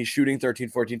numbers when he's shooting 13,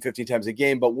 14, 15 times a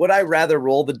game. But would I rather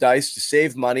roll the dice to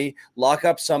save money, lock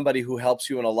up somebody who helps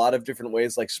you in a lot of different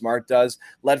ways like Smart does,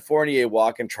 let Fournier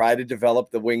walk and try to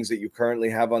develop the wings that you currently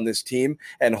have on this team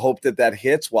and hope that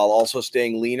hits while also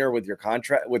staying leaner with your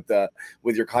contract, with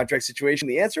your contract situation?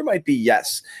 The answer might be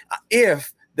yes,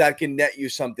 if that can net you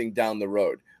something down the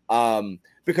road.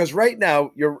 Because right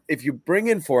now, if you bring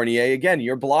in Fournier, again,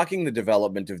 you're blocking the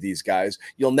development of these guys.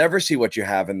 You'll never see what you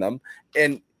have in them.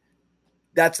 And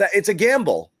it's a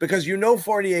gamble because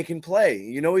Fournier can play.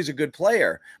 He's a good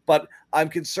player. But I'm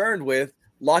concerned with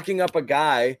locking up a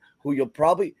guy who's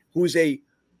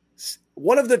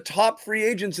one of the top free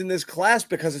agents in this class,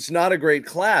 because it's not a great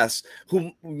class,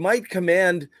 who might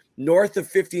command north of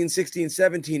 15, 16,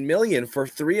 17 million for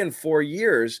 3 and 4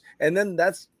 years. And then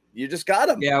you just got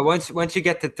him. Yeah, once you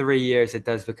get to 3 years, it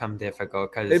does become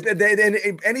difficult because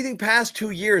anything past 2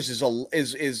 years is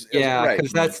right.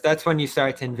 Because that's when you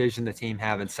start to envision the team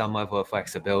having some level of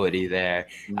flexibility there.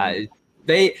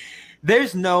 Mm-hmm.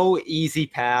 There's no easy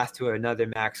path to another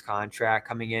max contract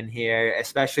coming in here,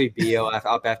 especially Beal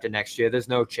up after next year. There's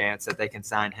no chance that they can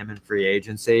sign him in free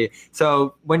agency.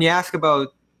 So when you ask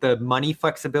about the money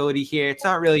flexibility here, it's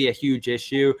not really a huge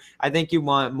issue. I think you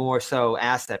want more so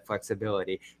asset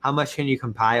flexibility. How much can you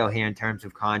compile here in terms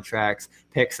of contracts,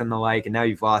 picks, and the like? And now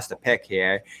you've lost a pick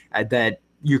here that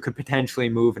you could potentially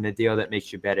move in a deal that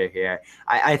makes you better here.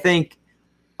 I think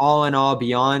all in all,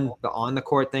 beyond the on the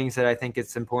court things that I think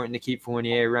it's important to keep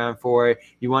Fournier around for,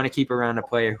 you want to keep around a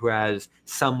player who has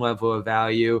some level of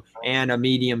value and a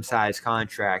medium-sized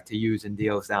contract to use in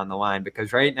deals down the line.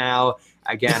 Because right now,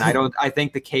 again, I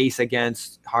think the case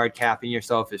against hard capping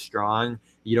yourself is strong.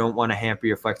 You don't want to hamper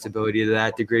your flexibility to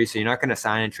that degree, so you're not going to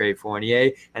sign and trade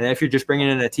Fournier. And if you're just bringing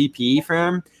in a TPE for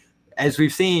him, as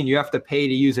we've seen, you have to pay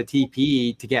to use a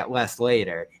TPE to get less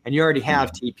later. And you already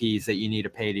have TPs that you need to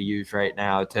pay to use right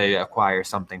now to acquire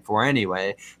something for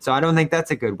anyway. So I don't think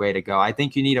that's a good way to go. I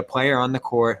think you need a player on the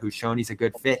court who's shown he's a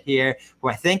good fit here, who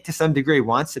I think to some degree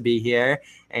wants to be here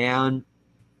and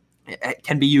it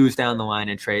can be used down the line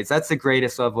in trades. That's the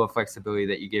greatest level of flexibility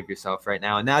that you give yourself right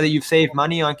now. And now that you've saved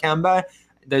money on Kemba,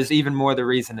 there's even more the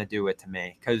reason to do it to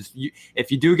me, because if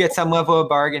you do get some level of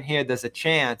bargain here, there's a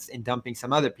chance in dumping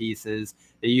some other pieces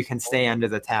that you can stay under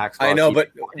the tax. I know, but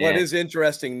what is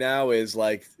interesting now is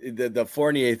like the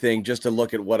Fournier thing, just to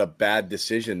look at what a bad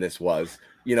decision this was.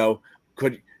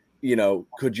 Could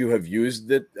you have used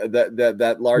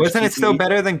that large? Wasn't TPE? It still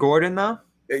better than Gordon though?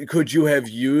 Could you have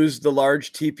used the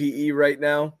large TPE right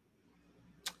now?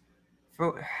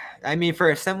 For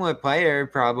a similar player,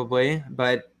 probably,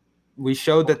 but we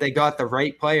showed that they got the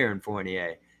right player in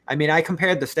Fournier. I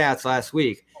compared the stats last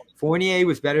week. Fournier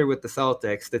was better with the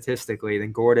Celtics statistically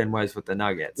than Gordon was with the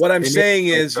Nuggets. What I'm saying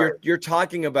is you're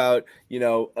talking about,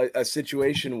 a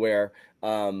situation where,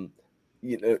 would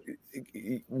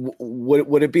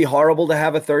it be horrible to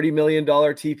have a $30 million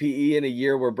TPE in a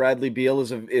year where Bradley Beal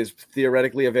is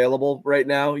theoretically available right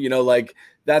now?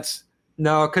 That's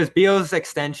no, because Beal's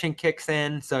extension kicks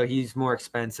in, so he's more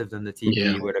expensive than the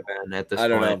TPE would have been at this point. I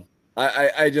don't know.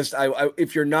 I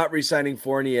if you're not re-signing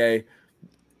Fournier,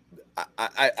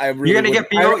 I really you're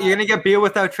gonna get Beal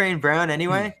without Trey Brown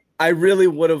anyway. I really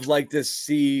would have liked to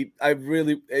see.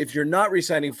 If you're not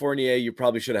re-signing Fournier, you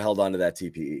probably should have held on to that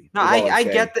TPE. No, I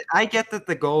get that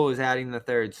the goal is adding the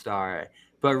third star,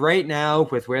 but right now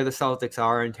with where the Celtics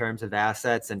are in terms of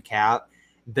assets and cap,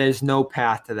 there's no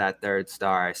path to that third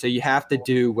star. So you have to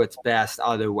do what's best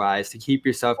otherwise to keep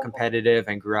yourself competitive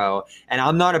and grow. And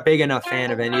I'm not a big enough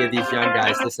fan of any of these young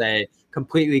guys to say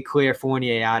completely clear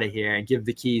Fournier out of here and give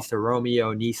the keys to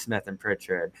Romeo, Neesmith, and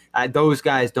Pritchard. Those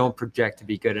guys don't project to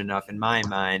be good enough in my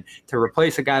mind to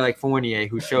replace a guy like Fournier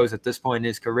who shows at this point in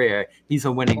his career he's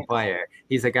a winning player.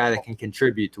 He's a guy that can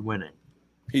contribute to winning.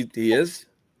 He is?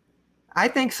 I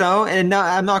think so. And no,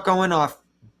 I'm not going off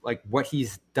like what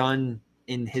he's done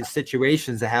in his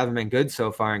situations that haven't been good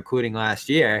so far, including last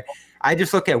year. I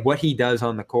just look at what he does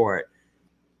on the court.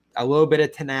 A little bit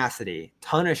of tenacity,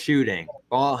 ton of shooting,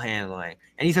 ball handling.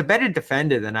 And he's a better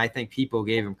defender than I think people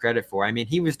gave him credit for.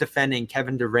 He was defending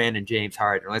Kevin Durant and James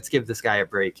Harden. Let's give this guy a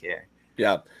break here.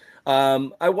 Yeah.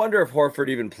 I wonder if Horford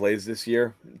even plays this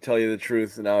year, to tell you the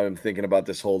truth. Now I'm thinking about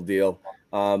this whole deal.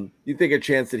 You think a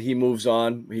chance that he moves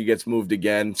on, he gets moved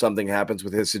again, something happens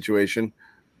with his situation?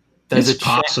 It's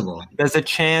possible. There's a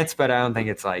chance, but I don't think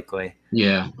it's likely.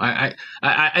 Yeah, I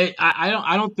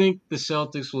don't think the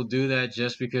Celtics will do that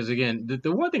just because, again,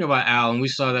 the one thing about Al, and we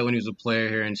saw that when he was a player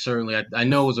here, and certainly I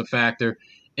know it was a factor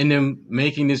in them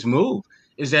making this move,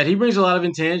 is that he brings a lot of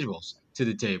intangibles to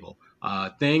the table,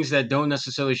 things that don't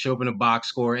necessarily show up in a box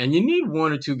score, and you need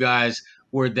one or two guys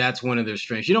where that's one of their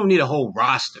strengths. You don't need a whole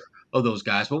roster of those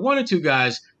guys, but one or two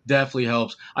guys definitely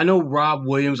helps. I know Rob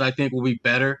Williams, I think, will be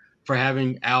better for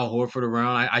having Al Horford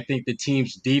around. I think the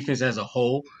team's defense as a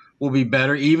whole will be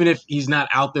better, even if he's not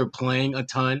out there playing a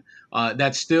ton.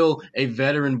 That's still a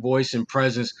veteran voice and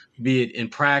presence, be it in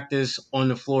practice, on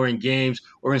the floor in games,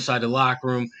 or inside the locker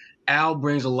room. Al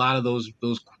brings a lot of those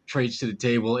traits to the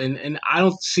table, and I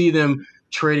don't see them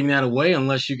trading that away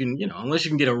unless you can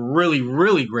get a really,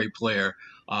 really great player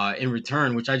in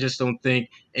return, which I just don't think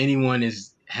anyone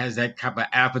has that type of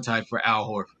appetite for Al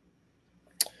Horford.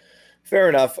 Fair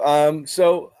enough.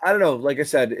 So I don't know. Like I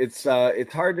said, it's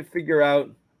hard to figure out,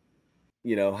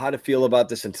 how to feel about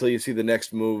this until you see the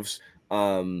next moves.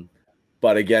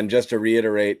 But again, just to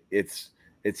reiterate, it's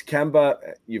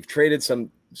Kemba. You've traded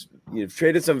some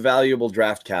valuable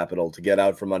draft capital to get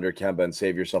out from under Kemba and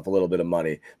save yourself a little bit of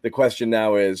money. The question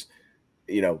now is,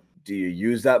 do you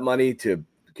use that money to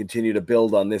continue to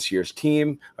build on this year's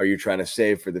team? Are you trying to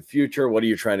save for the future? What are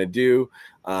you trying to do?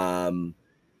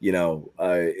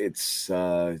 It's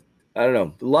I don't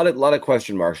know, a lot of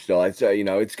question marks still. It's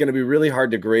it's going to be really hard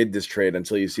to grade this trade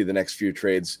until you see the next few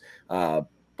trades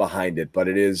behind it. But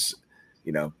it is,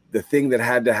 the thing that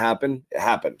had to happen, it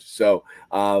happened. So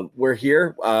we're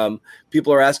here.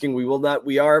 People are asking.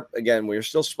 We are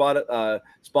still sponsored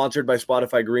by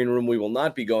Spotify Green Room. We will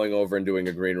not be going over and doing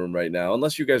a green room right now,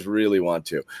 unless you guys really want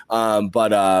to.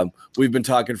 But we've been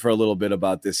talking for a little bit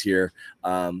about this here.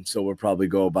 So we'll probably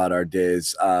go about our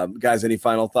days. Guys, any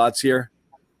final thoughts here?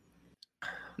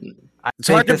 It's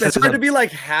hard to be like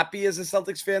happy as a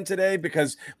Celtics fan today,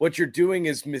 because what you're doing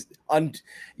is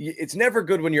it's never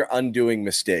good when you're undoing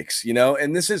mistakes,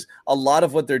 and this is a lot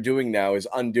of what they're doing now is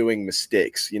undoing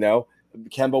mistakes.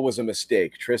 Kemba was a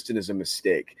mistake. Tristan is a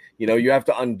mistake. You have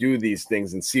to undo these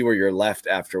things and see where you're left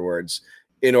afterwards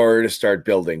in order to start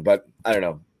building. But I don't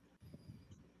know.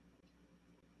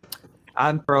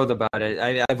 I'm thrilled about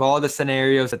it. Of all the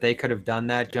scenarios that they could have done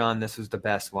that, John, this was the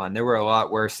best one. There were a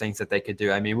lot worse things that they could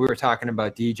do. I mean, we were talking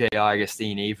about DJ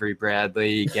Augustine, Avery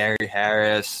Bradley, Gary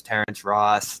Harris, Terrence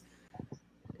Ross.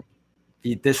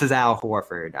 This is Al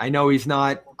Horford. I know he's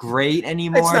not great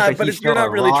anymore, but he's still a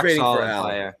rock solid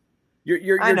player.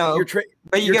 I know,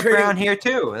 but you get Brown here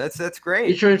too. That's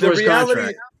great.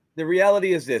 The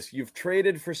reality is this: you've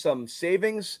traded for some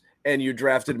savings, and you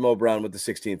drafted Mo Brown with the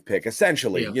 16th pick,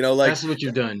 essentially. That's what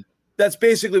you've done. That's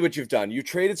basically what you've done. You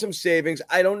traded some savings.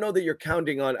 I don't know that you're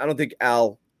counting on. I don't think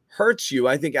Al hurts you.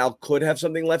 I think Al could have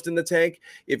something left in the tank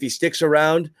if he sticks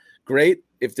around. Great.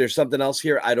 If there's something else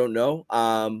here, I don't know.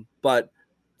 But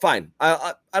fine.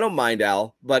 I don't mind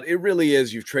Al, but it really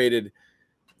is you traded.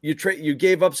 You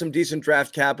gave up some decent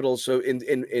draft capital, so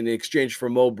in exchange for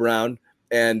Mo Brown,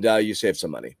 and you saved some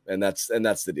money, and that's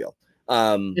the deal.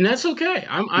 And that's okay.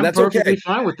 I'm perfectly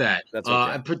fine with that. That's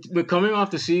okay. But coming off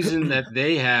the season that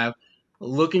they have,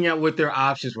 looking at what their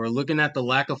options were, looking at the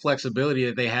lack of flexibility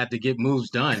that they had to get moves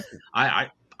done,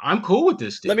 I'm cool with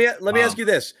this deal. Let me ask you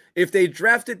this: if they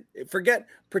drafted,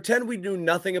 pretend we knew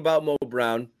nothing about Mo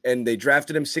Brown, and they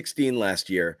drafted him 16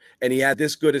 last year, and he had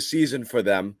this good a season for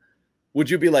them, would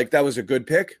you be like, that was a good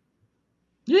pick?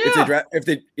 Yeah.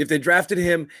 If they drafted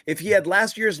him, if he had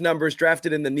last year's numbers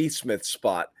drafted in the Neesmith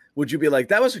spot, would you be like,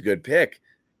 that was a good pick?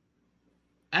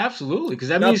 Absolutely, because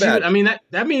that means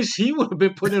that means he would have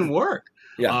been put in work.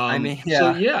 Yeah,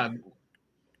 So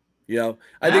yeah,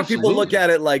 I think people look at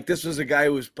it like this was a guy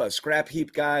who was a scrap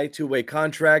heap guy, 2-way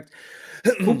contract.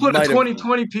 Who put a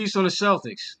 2020 piece on the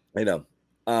Celtics? I know,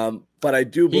 but I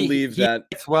do believe that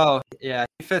fits well. Yeah,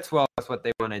 he fits well with what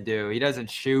they want to do. He doesn't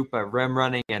shoot, but rim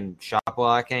running and shot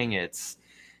blocking, it's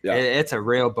a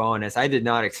real bonus. I did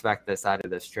not expect this out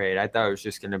of this trade. I thought it was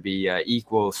just going to be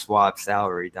equal swap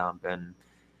salary dump. And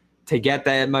to get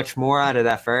that much more out of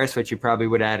that first, which you probably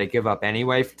would have had to give up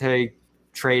anyway to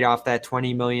trade off that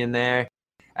 $20 million there,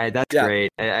 that's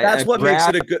great. That's what makes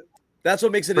it a good. That's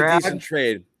what makes it a decent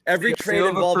trade. Every trade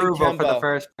involving Kemba for the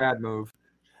first Brad move.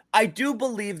 I do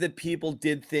believe that people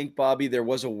did think, Bobby, there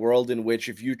was a world in which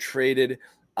if you traded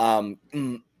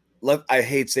I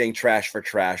hate saying trash for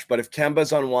trash, but if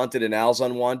Kemba's unwanted and Al's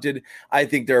unwanted, I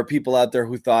think there are people out there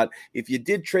who thought if you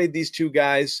did trade these two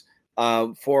guys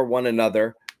for one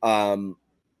another, do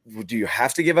you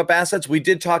have to give up assets? We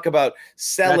did talk about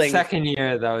selling. That second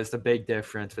year, though, is the big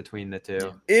difference between the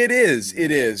two. It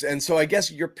is. And so I guess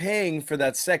you're paying for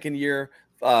that second year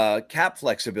cap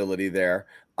flexibility there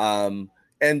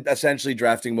and essentially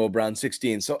drafting Mo Brown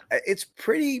 16. So it's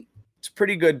pretty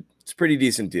good. It's a pretty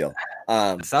decent deal.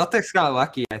 Celtics got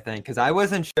lucky, I think, because I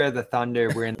wasn't sure the Thunder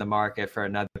were in the market for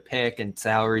another pick and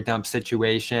salary dump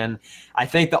situation. I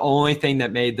think the only thing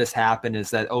that made this happen is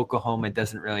that Oklahoma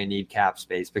doesn't really need cap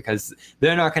space because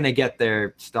they're not going to get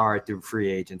their star through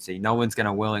free agency. No one's going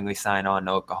to willingly sign on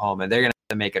to Oklahoma. They're going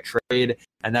to make a trade,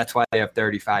 and that's why they have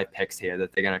 35 picks here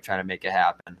that they're going to try to make it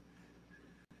happen.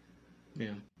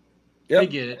 Yeah. Yep. They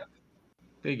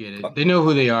get it. They know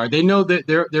who they are. They know that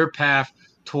their path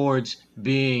towards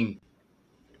being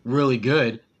really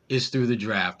good is through the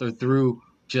draft or through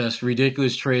just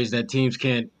ridiculous trades that teams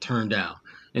can't turn down.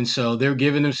 And so they're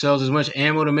giving themselves as much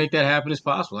ammo to make that happen as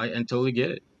possible. I totally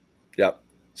get it. Yeah.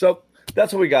 So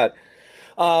that's what we got.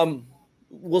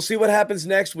 We'll see what happens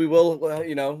next. We will,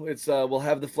 we'll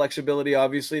have the flexibility,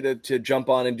 obviously, to jump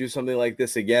on and do something like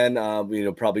this again.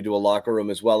 Probably do a locker room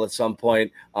as well at some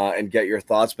point and get your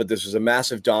thoughts. But this was a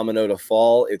massive domino to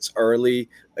fall. It's early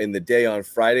in the day on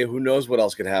Friday. Who knows what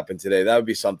else could happen today? That would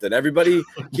be something. Everybody,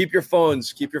 keep your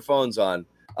phones on.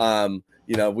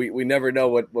 We never know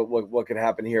what could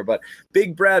happen here. But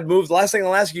big Brad moves. Last thing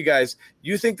I'll ask you guys: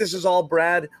 you think this is all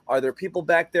Brad? Are there people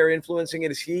back there influencing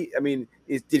it?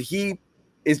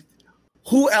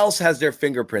 Who else has their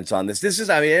fingerprints on this?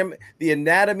 I am the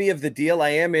anatomy of the deal. I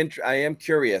am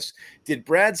curious. Did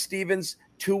Brad Stevens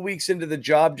 2 weeks into the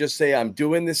job just say, "I'm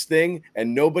doing this thing,"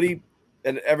 and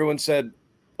everyone said,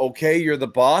 okay, you're the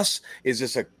boss? Is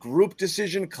this a group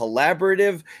decision,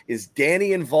 collaborative? Is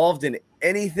Danny involved in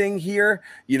anything here?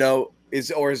 Is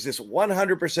this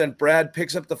 100% Brad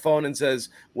picks up the phone and says,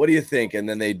 what do you think? And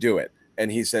then they do it.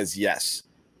 And he says, yes.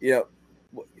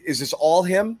 Is this all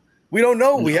him? We don't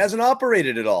know. No. He hasn't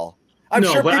operated at all. I'm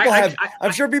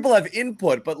sure people have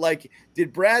input, but like,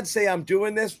 did Brad say, I'm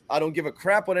doing this? I don't give a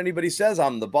crap what anybody says.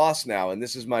 I'm the boss now, and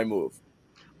this is my move.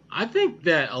 I think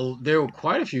that there were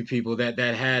quite a few people that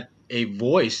had a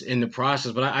voice in the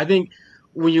process, but I think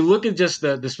when you look at just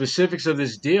the specifics of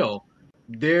this deal,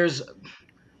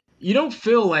 you don't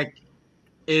feel like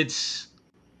it's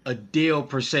a deal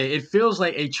per se. It feels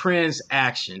like a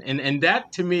transaction, and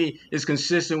that to me is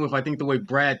consistent with I think the way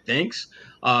Brad thinks.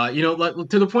 Like,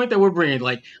 to the point that we're bringing,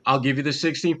 like, I'll give you the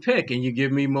 16th pick and you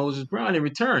give me Moses Brown in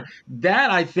return.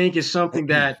 That I think is something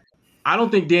that I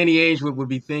don't think Danny Ainge would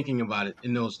be thinking about it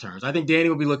in those terms. I think Danny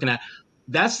would be looking at,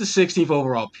 that's the 16th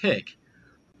overall pick.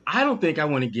 I don't think I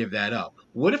want to give that up.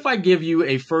 What if I give you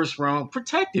a first round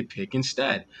protected pick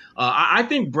instead? I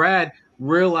think Brad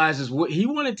realizes what he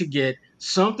wanted to get,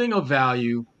 something of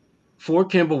value for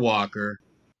Kemba Walker,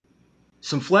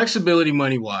 some flexibility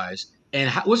money-wise, and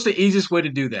what's the easiest way to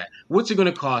do that? What's it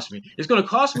going to cost me? It's going to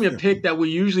cost me a pick that we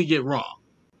usually get wrong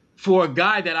for a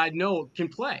guy that I know can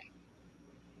play.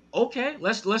 Okay,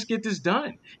 let's get this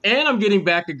done. And I'm getting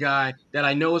back a guy that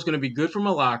I know is going to be good for my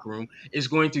locker room, is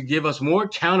going to give us more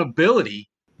accountability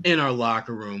in our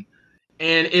locker room.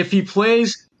 And if he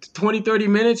plays 20, 30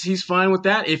 minutes, he's fine with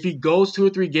that. If he goes 2 or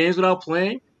 3 games without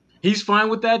playing, he's fine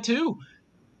with that too.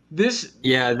 This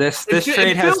trade has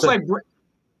the, like,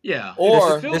 yeah.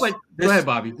 Or it feels like, go ahead,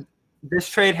 Bobby. This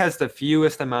trade has the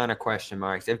fewest amount of question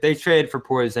marks. If they trade for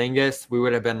Porzingis, we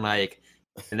would have been like,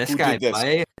 can this guy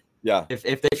play? Yeah. If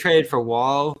they trade for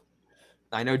Wall,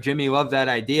 I know Jimmy loved that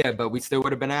idea, but we still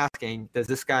would have been asking, does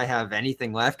this guy have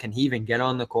anything left? Can he even get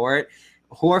on the court?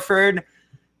 Horford,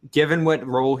 given what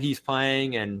role he's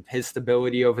playing and his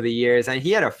stability over the years, and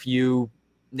he had a few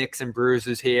nicks and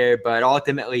bruises here, but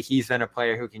ultimately he's been a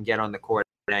player who can get on the court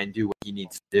and do what he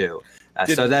needs to do.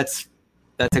 So that's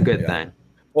a good thing.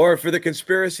 Or for the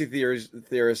conspiracy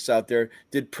theorists out there,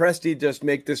 did Presti just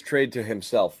make this trade to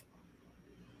himself?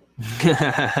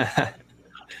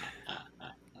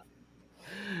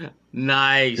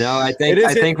 Nice. No, I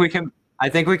think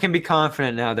we can be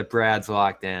confident now that Brad's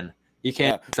locked in. You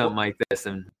can't do something like this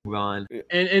and move on.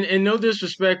 And no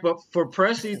disrespect, but for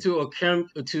Presti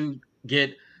to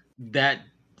get that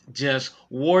just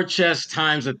war chest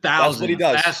times 1,000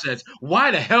 assets, why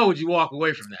the hell would you walk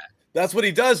away from that? That's what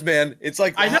he does, man. It's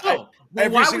like, I know. Why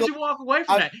would you walk away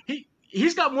from that?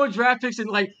 He's got more draft picks in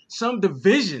like some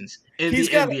divisions in the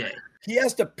NBA. He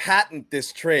has to patent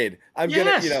this trade. I'm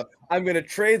gonna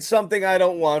trade something I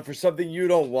don't want for something you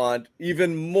don't want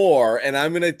even more, and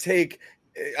I'm gonna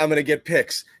get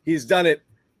picks. He's done it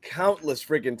countless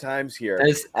freaking times here.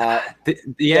 The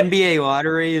NBA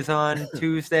lottery is on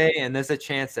Tuesday, and there's a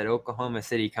chance that Oklahoma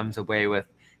City comes away with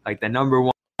like the number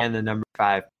 1 and the number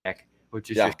 5 pick,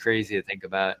 which is just crazy to think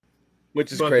about.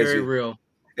 Which is crazy. Very real.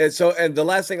 And the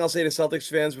last thing I'll say to Celtics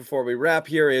fans before we wrap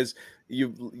here is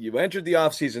you entered the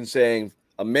offseason saying,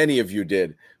 many of you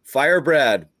did, fire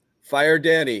Brad, fire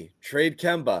Danny, trade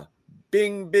Kemba.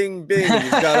 Bing, bing, bing.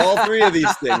 You've got all 3 of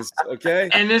these things, okay?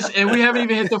 And we haven't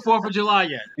even hit the 4th of July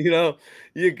yet.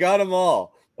 You got them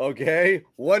all, okay?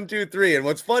 1, 2, 3. And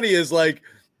what's funny is, like,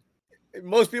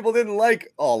 most people didn't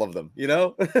like all of them,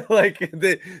 like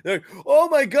they're like, oh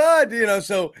my God,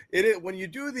 so when you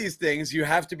do these things, you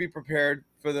have to be prepared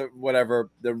for what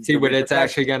it's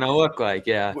actually going to look like.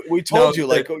 Yeah. We told you,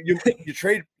 like,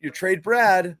 you trade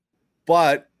Brad,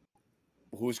 but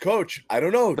who's coach? I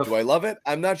don't know. Do I love it?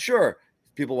 I'm not sure.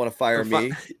 People want to fire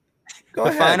me. Go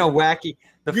ahead.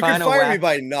 You can fire me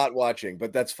by not watching,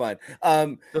 but that's fine.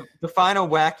 The final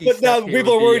wacky. But now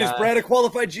people are worried, is Brad a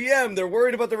qualified GM? They're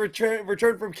worried about the return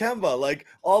from Kemba. Like,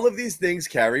 all of these things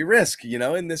carry risk,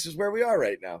 and this is where we are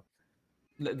right now.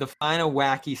 The final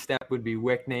wacky step would be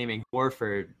Wick naming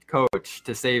Horford coach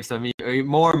to save some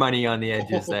more money on the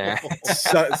edges there.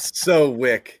 so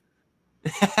Wick.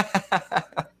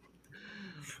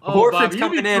 Horford's Bobby,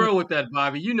 you'd be thrilled with that,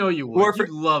 Bobby. You know you would. You'd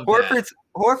love that.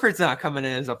 Horford's not coming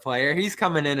in as a player. He's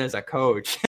coming in as a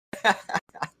coach.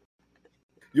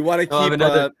 You want to keep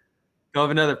They'll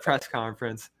have another press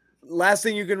conference. Last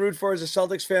thing you can root for as a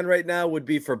Celtics fan right now would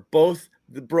be for both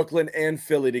the Brooklyn and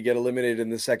Philly to get eliminated in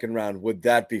the second round. Would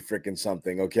that be freaking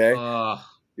something? Okay.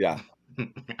 Yeah.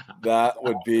 That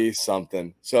would be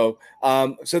something. So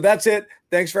that's it.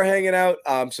 Thanks for hanging out.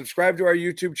 Subscribe to our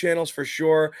YouTube channels for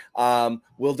sure.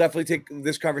 We'll definitely take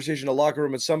this conversation to Locker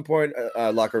Room at some point.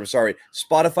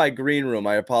 Spotify Green Room.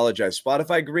 I apologize.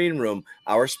 Spotify Green Room,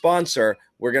 our sponsor.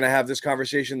 We're going to have this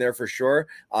conversation there for sure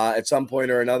at some point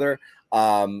or another.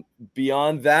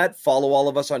 Beyond that, follow all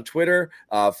of us on Twitter.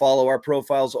 Follow our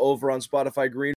profiles over on Spotify Green